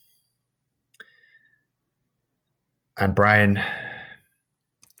 And Brian,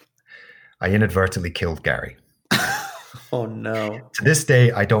 I inadvertently killed Gary. Oh, no. To this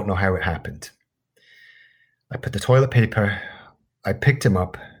day, I don't know how it happened. I put the toilet paper, I picked him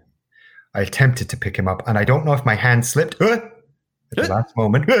up, I attempted to pick him up, and I don't know if my hand slipped at the last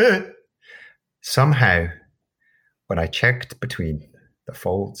moment. Somehow, when I checked between the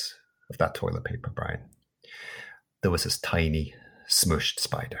folds of that toilet paper, Brian, there was this tiny, smushed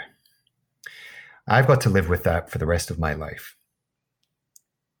spider. I've got to live with that for the rest of my life.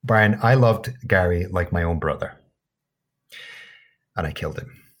 Brian, I loved Gary like my own brother. And I killed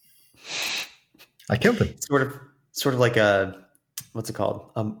him. Sort of like a, what's it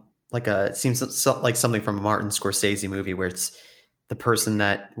called? It seems like something from a Martin Scorsese movie where it's the person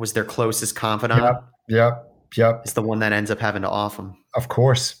that was their closest confidant. Yep. Is the one that ends up having to off him. Of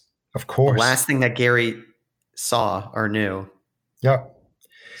course. The last thing that Gary saw or knew. Yep.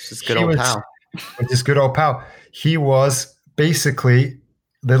 It's just good old pal. Just good old pal. He was basically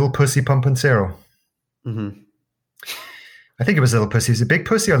little pussy Pumpensero. Mm-hmm. I think it was little pussy. Is it big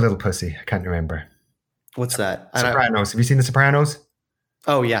pussy or little pussy? I can't remember. What's that? Sopranos. Have you seen The Sopranos?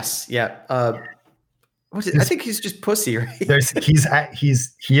 Oh yes, yeah. I think he's just pussy, right? He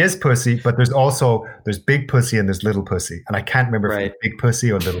is pussy, but there's big pussy and there's little pussy, and I can't remember if it's big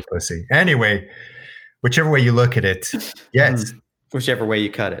pussy or little pussy. Anyway, whichever way you look at it, yes. Whichever way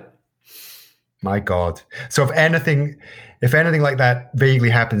you cut it. My God. So if anything like that vaguely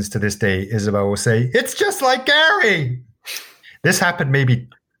happens to this day, Isabel will say, "It's just like Gary." This happened maybe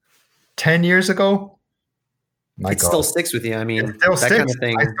 10 years ago. My God. Still sticks with you. I mean, that kind of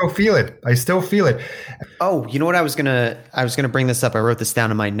thing. I still feel it. Oh, you know what? I was gonna bring this up. I wrote this down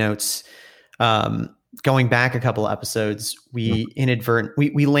in my notes. Going back a couple of episodes, we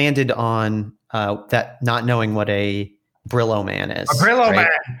landed on that not knowing what a Brillo man is. A Brillo man,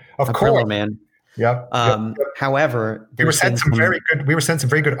 of course. Brillo man. Yep. However, we were sent some very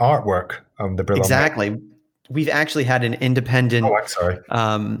good artwork on the Brillo man. Exactly. We've actually had an independent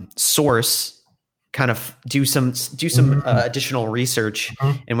source kind of do some additional research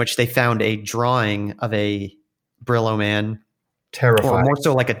in which they found a drawing of a Brillo man, terrifying, or more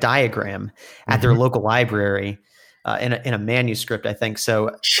so like a diagram at their local library in a manuscript, I think.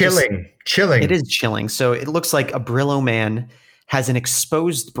 So chilling. It is chilling. So it looks like a Brillo man has an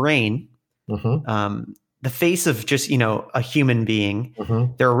exposed brain. The face of just, a human being.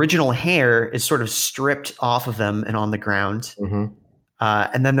 Their original hair is sort of stripped off of them and on the ground.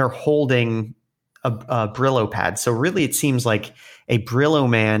 And then they're holding a Brillo pad. So really it seems like a Brillo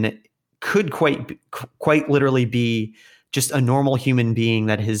man could quite literally be just a normal human being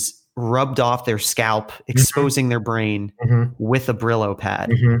that has rubbed off their scalp, exposing their brain with a Brillo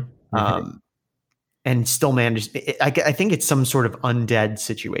pad. And still managed. I think it's some sort of undead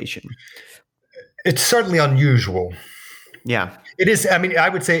situation. It's certainly unusual. Yeah. It is. I mean, I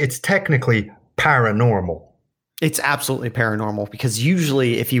would say it's technically paranormal. It's absolutely paranormal, because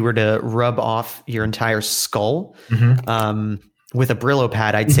usually if you were to rub off your entire skull with a Brillo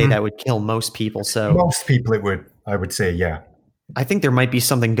pad, I'd say that would kill most people. So most people it would, I would say, yeah. I think there might be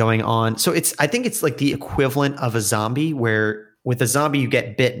something going on. So I think it's like the equivalent of a zombie, where with a zombie you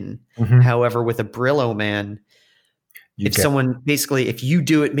get bitten. However, with a Brillo man, if you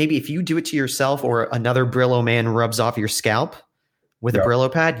do it to yourself, or another Brillo man rubs off your scalp with a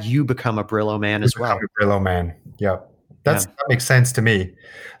Brillo pad, you become a Brillo man as well. A Brillo man. Yeah. That makes sense to me.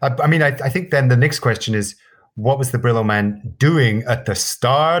 I mean, I think then the next question is, what was the Brillo man doing at the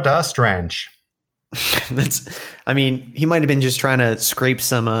Stardust Ranch? He might have been just trying to scrape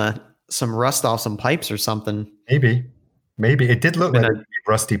some rust off some pipes or something. Maybe it did look like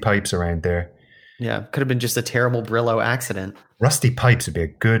rusty pipes around there. Yeah, could have been just a terrible Brillo accident. Rusty Pipes would be a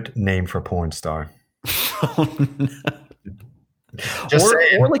good name for a porn star. Oh, no.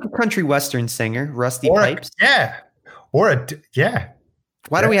 Or like a country western singer, Rusty Pipes. Why did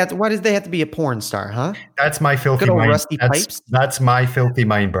they have to be a porn star, huh? That's my filthy good old mind. Rusty Pipes. That's my filthy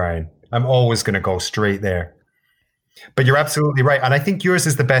mind, Brian. I'm always going to go straight there. But you're absolutely right. And I think yours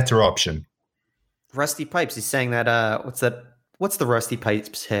is the better option. Rusty Pipes. He's saying that, what's that? What's the Rusty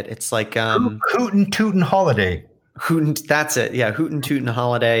Pipes hit? It's like Hootin' Tootin' Holiday. That's it. Yeah, Hootin' Tootin'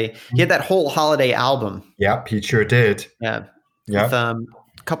 Holiday. He had that whole holiday album. Yep, he sure did. Yeah. With a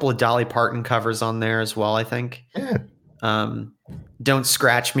couple of Dolly Parton covers on there as well, I think. Yeah. Don't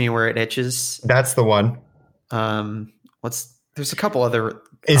Scratch Me Where It Itches. That's the one. There's a couple other.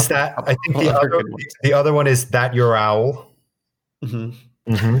 I think the other one is That Your Owl.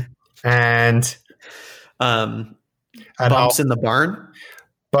 And Bumps in the Barn.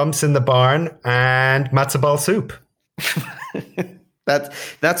 Bumps in the Barn and Matzo ball soup. That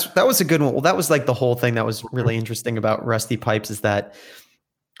was a good one. Well, that was like the whole thing that was really interesting about Rusty Pipes is that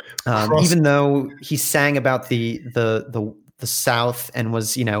even though he sang about the South and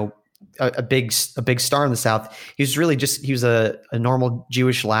was, a big star in the South. He was a normal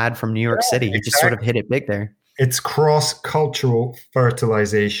Jewish lad from New York City. He just sort of hit it big there. It's cross-cultural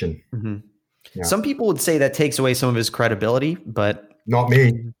fertilization. Mm-hmm. Yeah. Some people would say that takes away some of his credibility, but not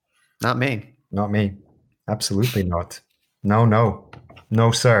me. Not me. Not me. Absolutely not.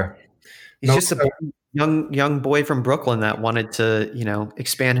 No, sir. He's just a young boy from Brooklyn that wanted to,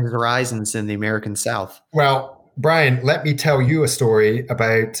 expand his horizons in the American South. Well, Brian, let me tell you a story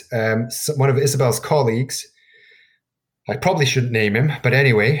about one of Isabel's colleagues. I probably shouldn't name him, but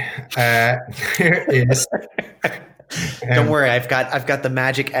anyway, here is. Don't worry, I've got the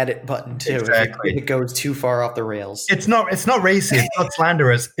magic edit button too. Exactly. If it goes too far off the rails. It's not racist. It's not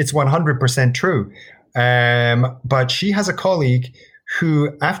slanderous. It's 100% true. But she has a colleague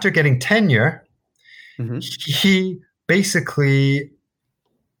who, after getting tenure, he basically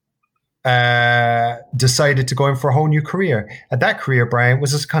decided to go in for a whole new career. And that career, Brian,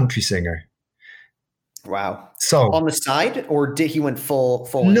 was as a country singer. Wow. So on the side, or did he went full?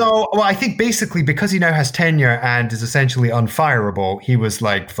 No, well, I think basically because he now has tenure and is essentially unfireable, he was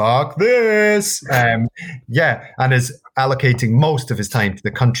like, fuck this. And is allocating most of his time to the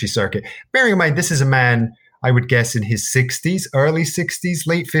country circuit. Bearing in mind, this is a man, I would guess, in his 60s, early 60s,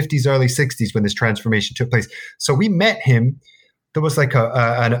 late 50s, early 60s when this transformation took place. So we met him. There was like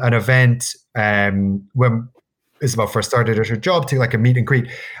an event when Isabel first started at her job, to like a meet and greet,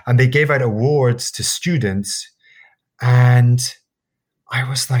 and they gave out awards to students. And I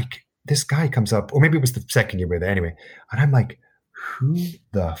was like, this guy comes up, or maybe it was the second year with it anyway. And I'm like, who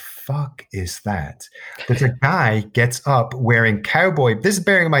the fuck is that? There's a guy gets up wearing this is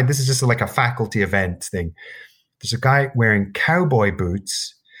bearing in mind, this is just like a faculty event thing. There's a guy wearing cowboy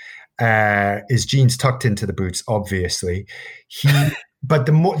boots, his jeans tucked into the boots, obviously. But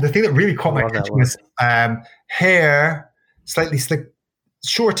the thing that really caught my attention was hair, slightly slick,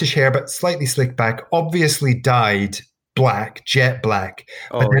 shortish hair, but slightly slicked back, obviously dyed black, jet black.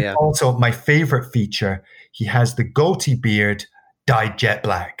 But then also my favorite feature, he has the goatee beard dyed jet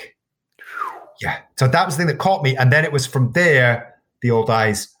black. Yeah. So that was the thing that caught me. And then it was from there, the old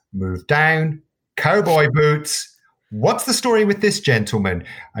eyes moved down, cowboy boots. What's the story with this gentleman?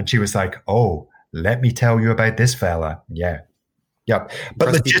 And she was like, oh, let me tell you about this fella. Yeah. Yep. But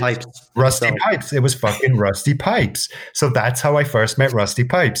Rusty Pipes. It was fucking Rusty Pipes. So that's how I first met Rusty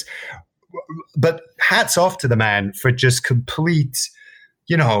Pipes. But hats off to the man for just complete,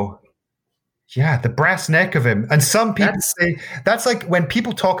 the brass neck of him. And some people say that's like when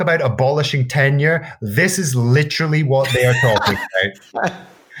people talk about abolishing tenure, this is literally what they are talking about.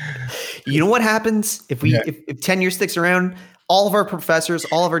 You know what happens if tenure sticks around? All of our professors,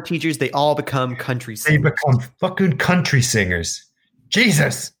 all of our teachers, they all become country singers. They become fucking country singers.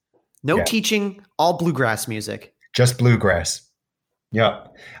 Jesus. No teaching, all bluegrass music. Just bluegrass. Yeah.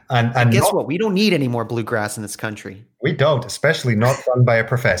 And guess what? We don't need any more bluegrass in this country. We don't, especially not done by a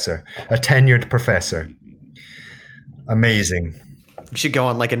professor, a tenured professor. Amazing. We should go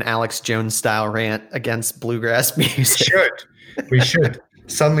on like an Alex Jones style rant against bluegrass music. We should.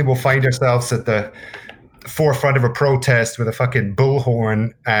 Suddenly we'll find ourselves at the forefront of a protest with a fucking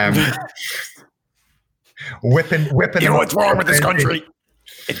bullhorn, whipping. You know what's wrong with this country?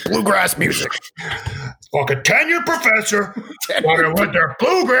 It's bluegrass music. Fucking tenured professor with their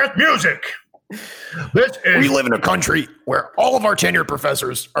bluegrass music. We live in a country where all of our tenured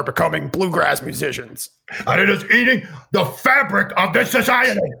professors are becoming bluegrass musicians. And it is eating the fabric of this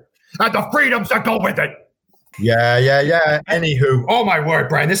society and the freedoms that go with it. Yeah. Anywho, oh my word,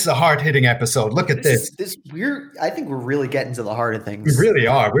 Brian, this is a hard-hitting episode. Look at this. I think we're really getting to the heart of things. We really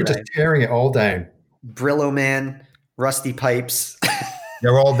are. We're just tearing it all down. Brillo Man, Rusty Pipes.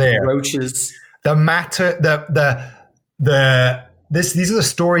 They're all there. Roaches. The matter, these are the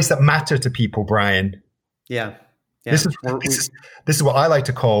stories that matter to people, Brian. Yeah. This is what I like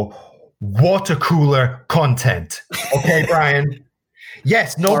to call water cooler content. Okay, Brian?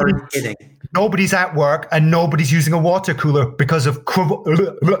 Yes, nobody's at work and nobody's using a water cooler because of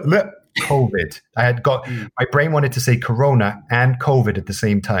COVID. My brain wanted to say Corona and COVID at the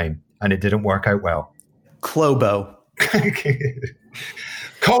same time, and it didn't work out well. Clobo.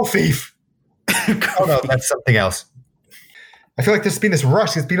 Cold-thief. Oh no, that's something else. I feel like there's been this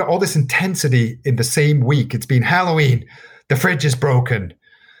rush. There's been all this intensity in the same week. It's been Halloween. The fridge is broken.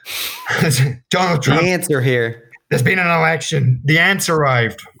 Donald Trump. The answer here. There's been an election. The ants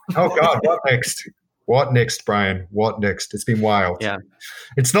arrived. Oh God, what next? What next, Brian? What next? It's been wild. Yeah.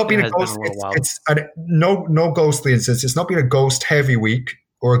 It's not been a ghost. No ghostly instance. It's not been a ghost heavy week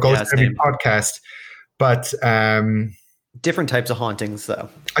or a ghost heavy podcast, but different types of hauntings though.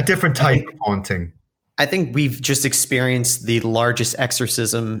 A different type of haunting. I think we've just experienced the largest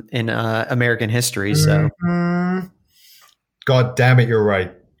exorcism in American history. So, God damn it, you're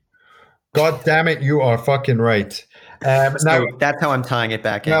right. God damn it, you are fucking right. So now that's how I'm tying it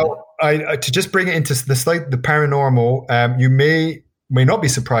back in. Now, to just bring it into the paranormal, you may not be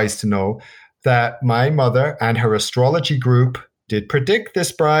surprised to know that my mother and her astrology group did predict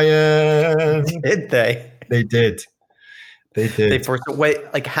this, Brian. Did they? They did. They forced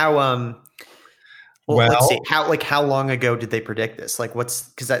wait, like how let's see. How long ago did they predict this? Like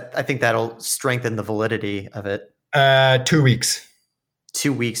because I think that'll strengthen the validity of it. 2 weeks.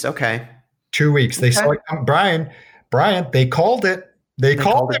 2 weeks, okay. 2 weeks. They saw it. Brian, they called it. They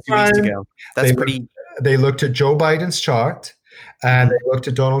called it 2 weeks ago. That's pretty. They looked at Joe Biden's chart and they looked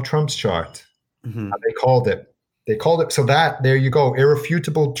at Donald Trump's chart. And they called it. So there you go.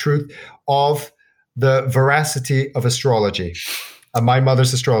 Irrefutable truth of the veracity of astrology. And my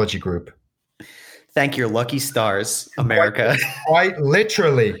mother's astrology group. Thank your lucky stars, America. Quite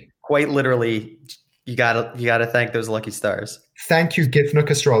literally. Quite literally. You gotta thank those lucky stars. Thank you, Gifnook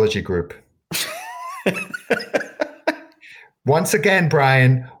Astrology Group. Once again,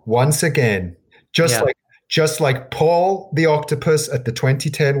 Brian. Once again, just like Paul the Octopus at the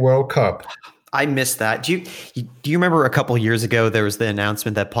 2010 World Cup. I missed that. Do you remember a couple of years ago there was the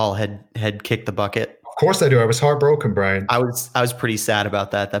announcement that Paul had kicked the bucket? Of course I do. I was heartbroken, Brian. I was pretty sad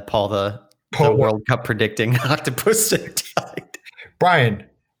about that. That Paul the World Cup predicting octopus died. Brian,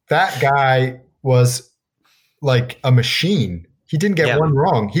 that guy was like a machine. He didn't get one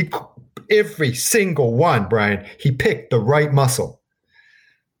wrong. Every single one, Brian. He picked the right muscle.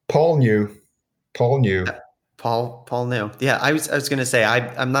 Paul knew. Paul knew. Yeah, I was going to say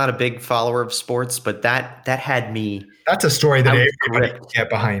I'm not a big follower of sports, but that had me. That's a story that everybody can get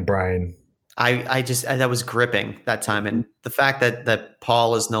behind, Brian. That was gripping that time, and the fact that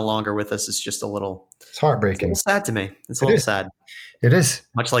Paul is no longer with us is just it's heartbreaking. It's a little sad to me. It's a little sad. It is.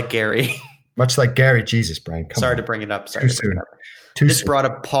 Much like Gary. Jesus, Brian. Sorry to bring it up. Too soon. Just brought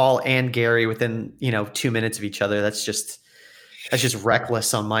up Paul and Gary within 2 minutes of each other. That's just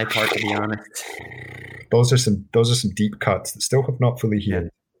reckless on my part, to be honest. Those are some deep cuts that still have not fully healed.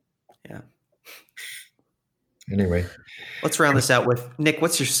 Yeah. Anyway, let's round this out with Nick.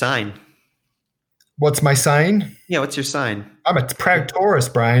 What's your sign? What's my sign? Yeah, what's your sign? I'm a proud Taurus,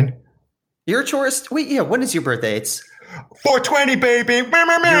 Brian. You're a Taurus? Wait, yeah. When is your birthday? It's 420, baby. You're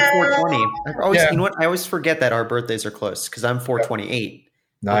 420. You know what? I always forget that our birthdays are close because I'm 428.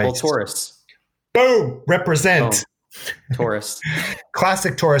 Nice. Both Taurus. Boom. Represent. Boom. Taurus.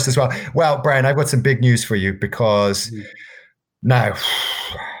 Classic Taurus as well. Well, Brian, I've got some big news for you because now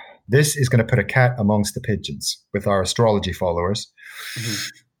this is going to put a cat amongst the pigeons with our astrology followers.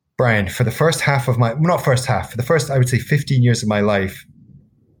 Brian, for the first, I would say 15 years of my life,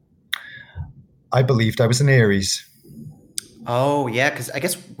 I believed I was an Aries. Oh, yeah, because I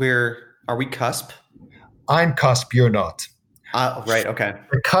guess are we cusp? I'm cusp, you're not. Right, okay.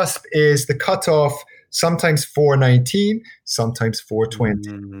 The cusp is the cutoff, sometimes 419, sometimes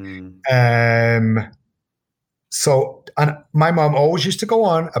 420. So, and my mom always used to go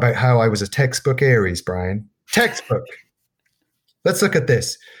on about how I was a textbook Aries, Brian. Textbook. Let's look at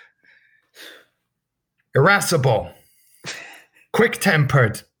this. Irascible.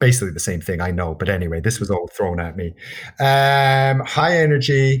 Quick-tempered, basically the same thing, I know. But anyway, this was all thrown at me. High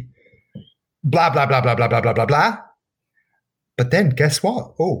energy, blah, blah, blah, blah, blah, blah, blah, blah, blah. But then guess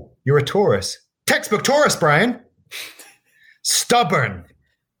what? Oh, you're a Taurus. Textbook Taurus, Brian. Stubborn.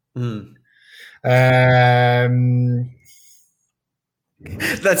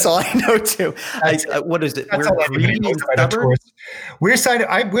 That's all I know too. What is it? We're signing.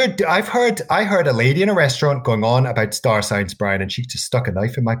 I heard a lady in a restaurant going on about star signs, Brian, and she just stuck a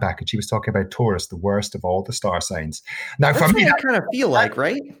knife in my back, and she was talking about Taurus, the worst of all the star signs. Now, for me, I kind of feel like,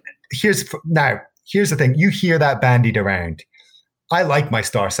 right? Here's the thing. You hear that bandied around. I like my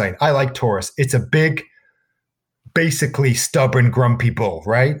star sign. I like Taurus. It's a big, basically stubborn, grumpy bull,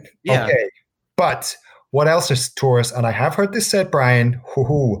 right? Yeah. Okay, but what else is Taurus? And I have heard this said, Brian,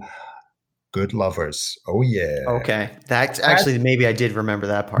 good lovers. Oh, yeah. Okay. That's actually, maybe I did remember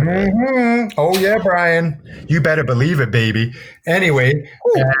that part of it. Oh, yeah, Brian. You better believe it, baby. Anyway,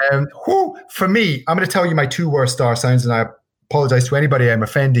 for me, I'm going to tell you my two worst star signs, and I apologize to anybody I'm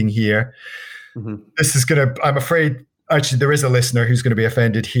offending here. This is I'm afraid, actually, there is a listener who's going to be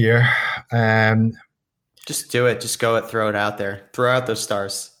offended here. Just do it. Just go throw it out there. Throw out those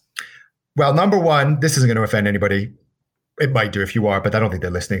stars. Well, number one, this isn't going to offend anybody. It might do if you are, but I don't think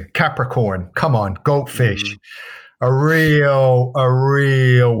they're listening. Capricorn, come on, goatfish. A real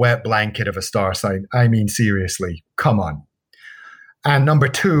wet blanket of a star sign. I mean, seriously, come on. And number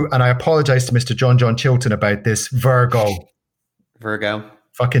 2, and I apologize to Mr. John Chilton about this, Virgo.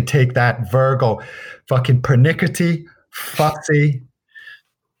 Fucking take that, Virgo. Fucking pernickety, fussy.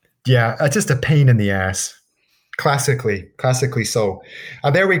 Yeah, it's just a pain in the ass. Classically so.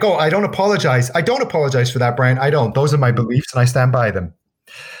 There we go. I don't apologize for that, Brian. I don't. Those are my beliefs and I stand by them.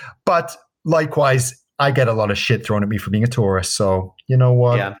 But likewise, I get a lot of shit thrown at me for being a Taurus. So, you know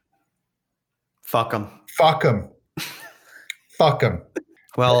what? Yeah. Fuck them.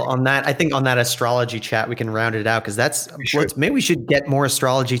 Well, on that, I think on that astrology chat, we can round it out because maybe we should get more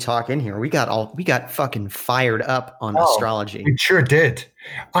astrology talk in here. We got fucking fired up on astrology. We sure did.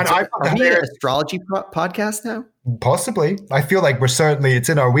 And are we an astrology podcast now? Possibly. I feel like it's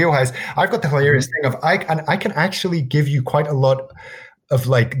in our wheelhouse. I've got the hilarious thing of I can actually give you quite a lot of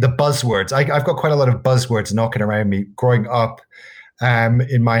like the buzzwords. I've got quite a lot of buzzwords knocking around me growing up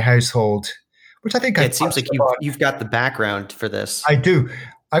in my household. Which I think it seems like you've got the background for this. I do.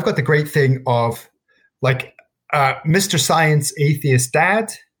 I've got the great thing of like Mr. Science Atheist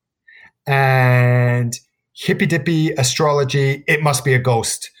Dad and hippy dippy astrology. It must be a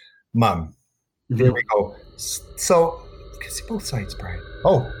ghost, Mum. There we go. So you can see both sides, Brian.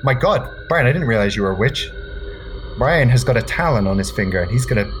 Oh my God, Brian! I didn't realize you were a witch. Brian has got a talon on his finger, and he's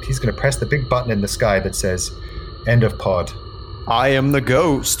gonna press the big button in the sky that says "End of pod." I am the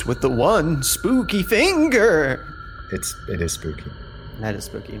ghost with the one spooky finger. It is spooky. That is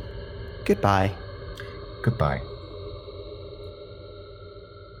spooky. Goodbye. Goodbye.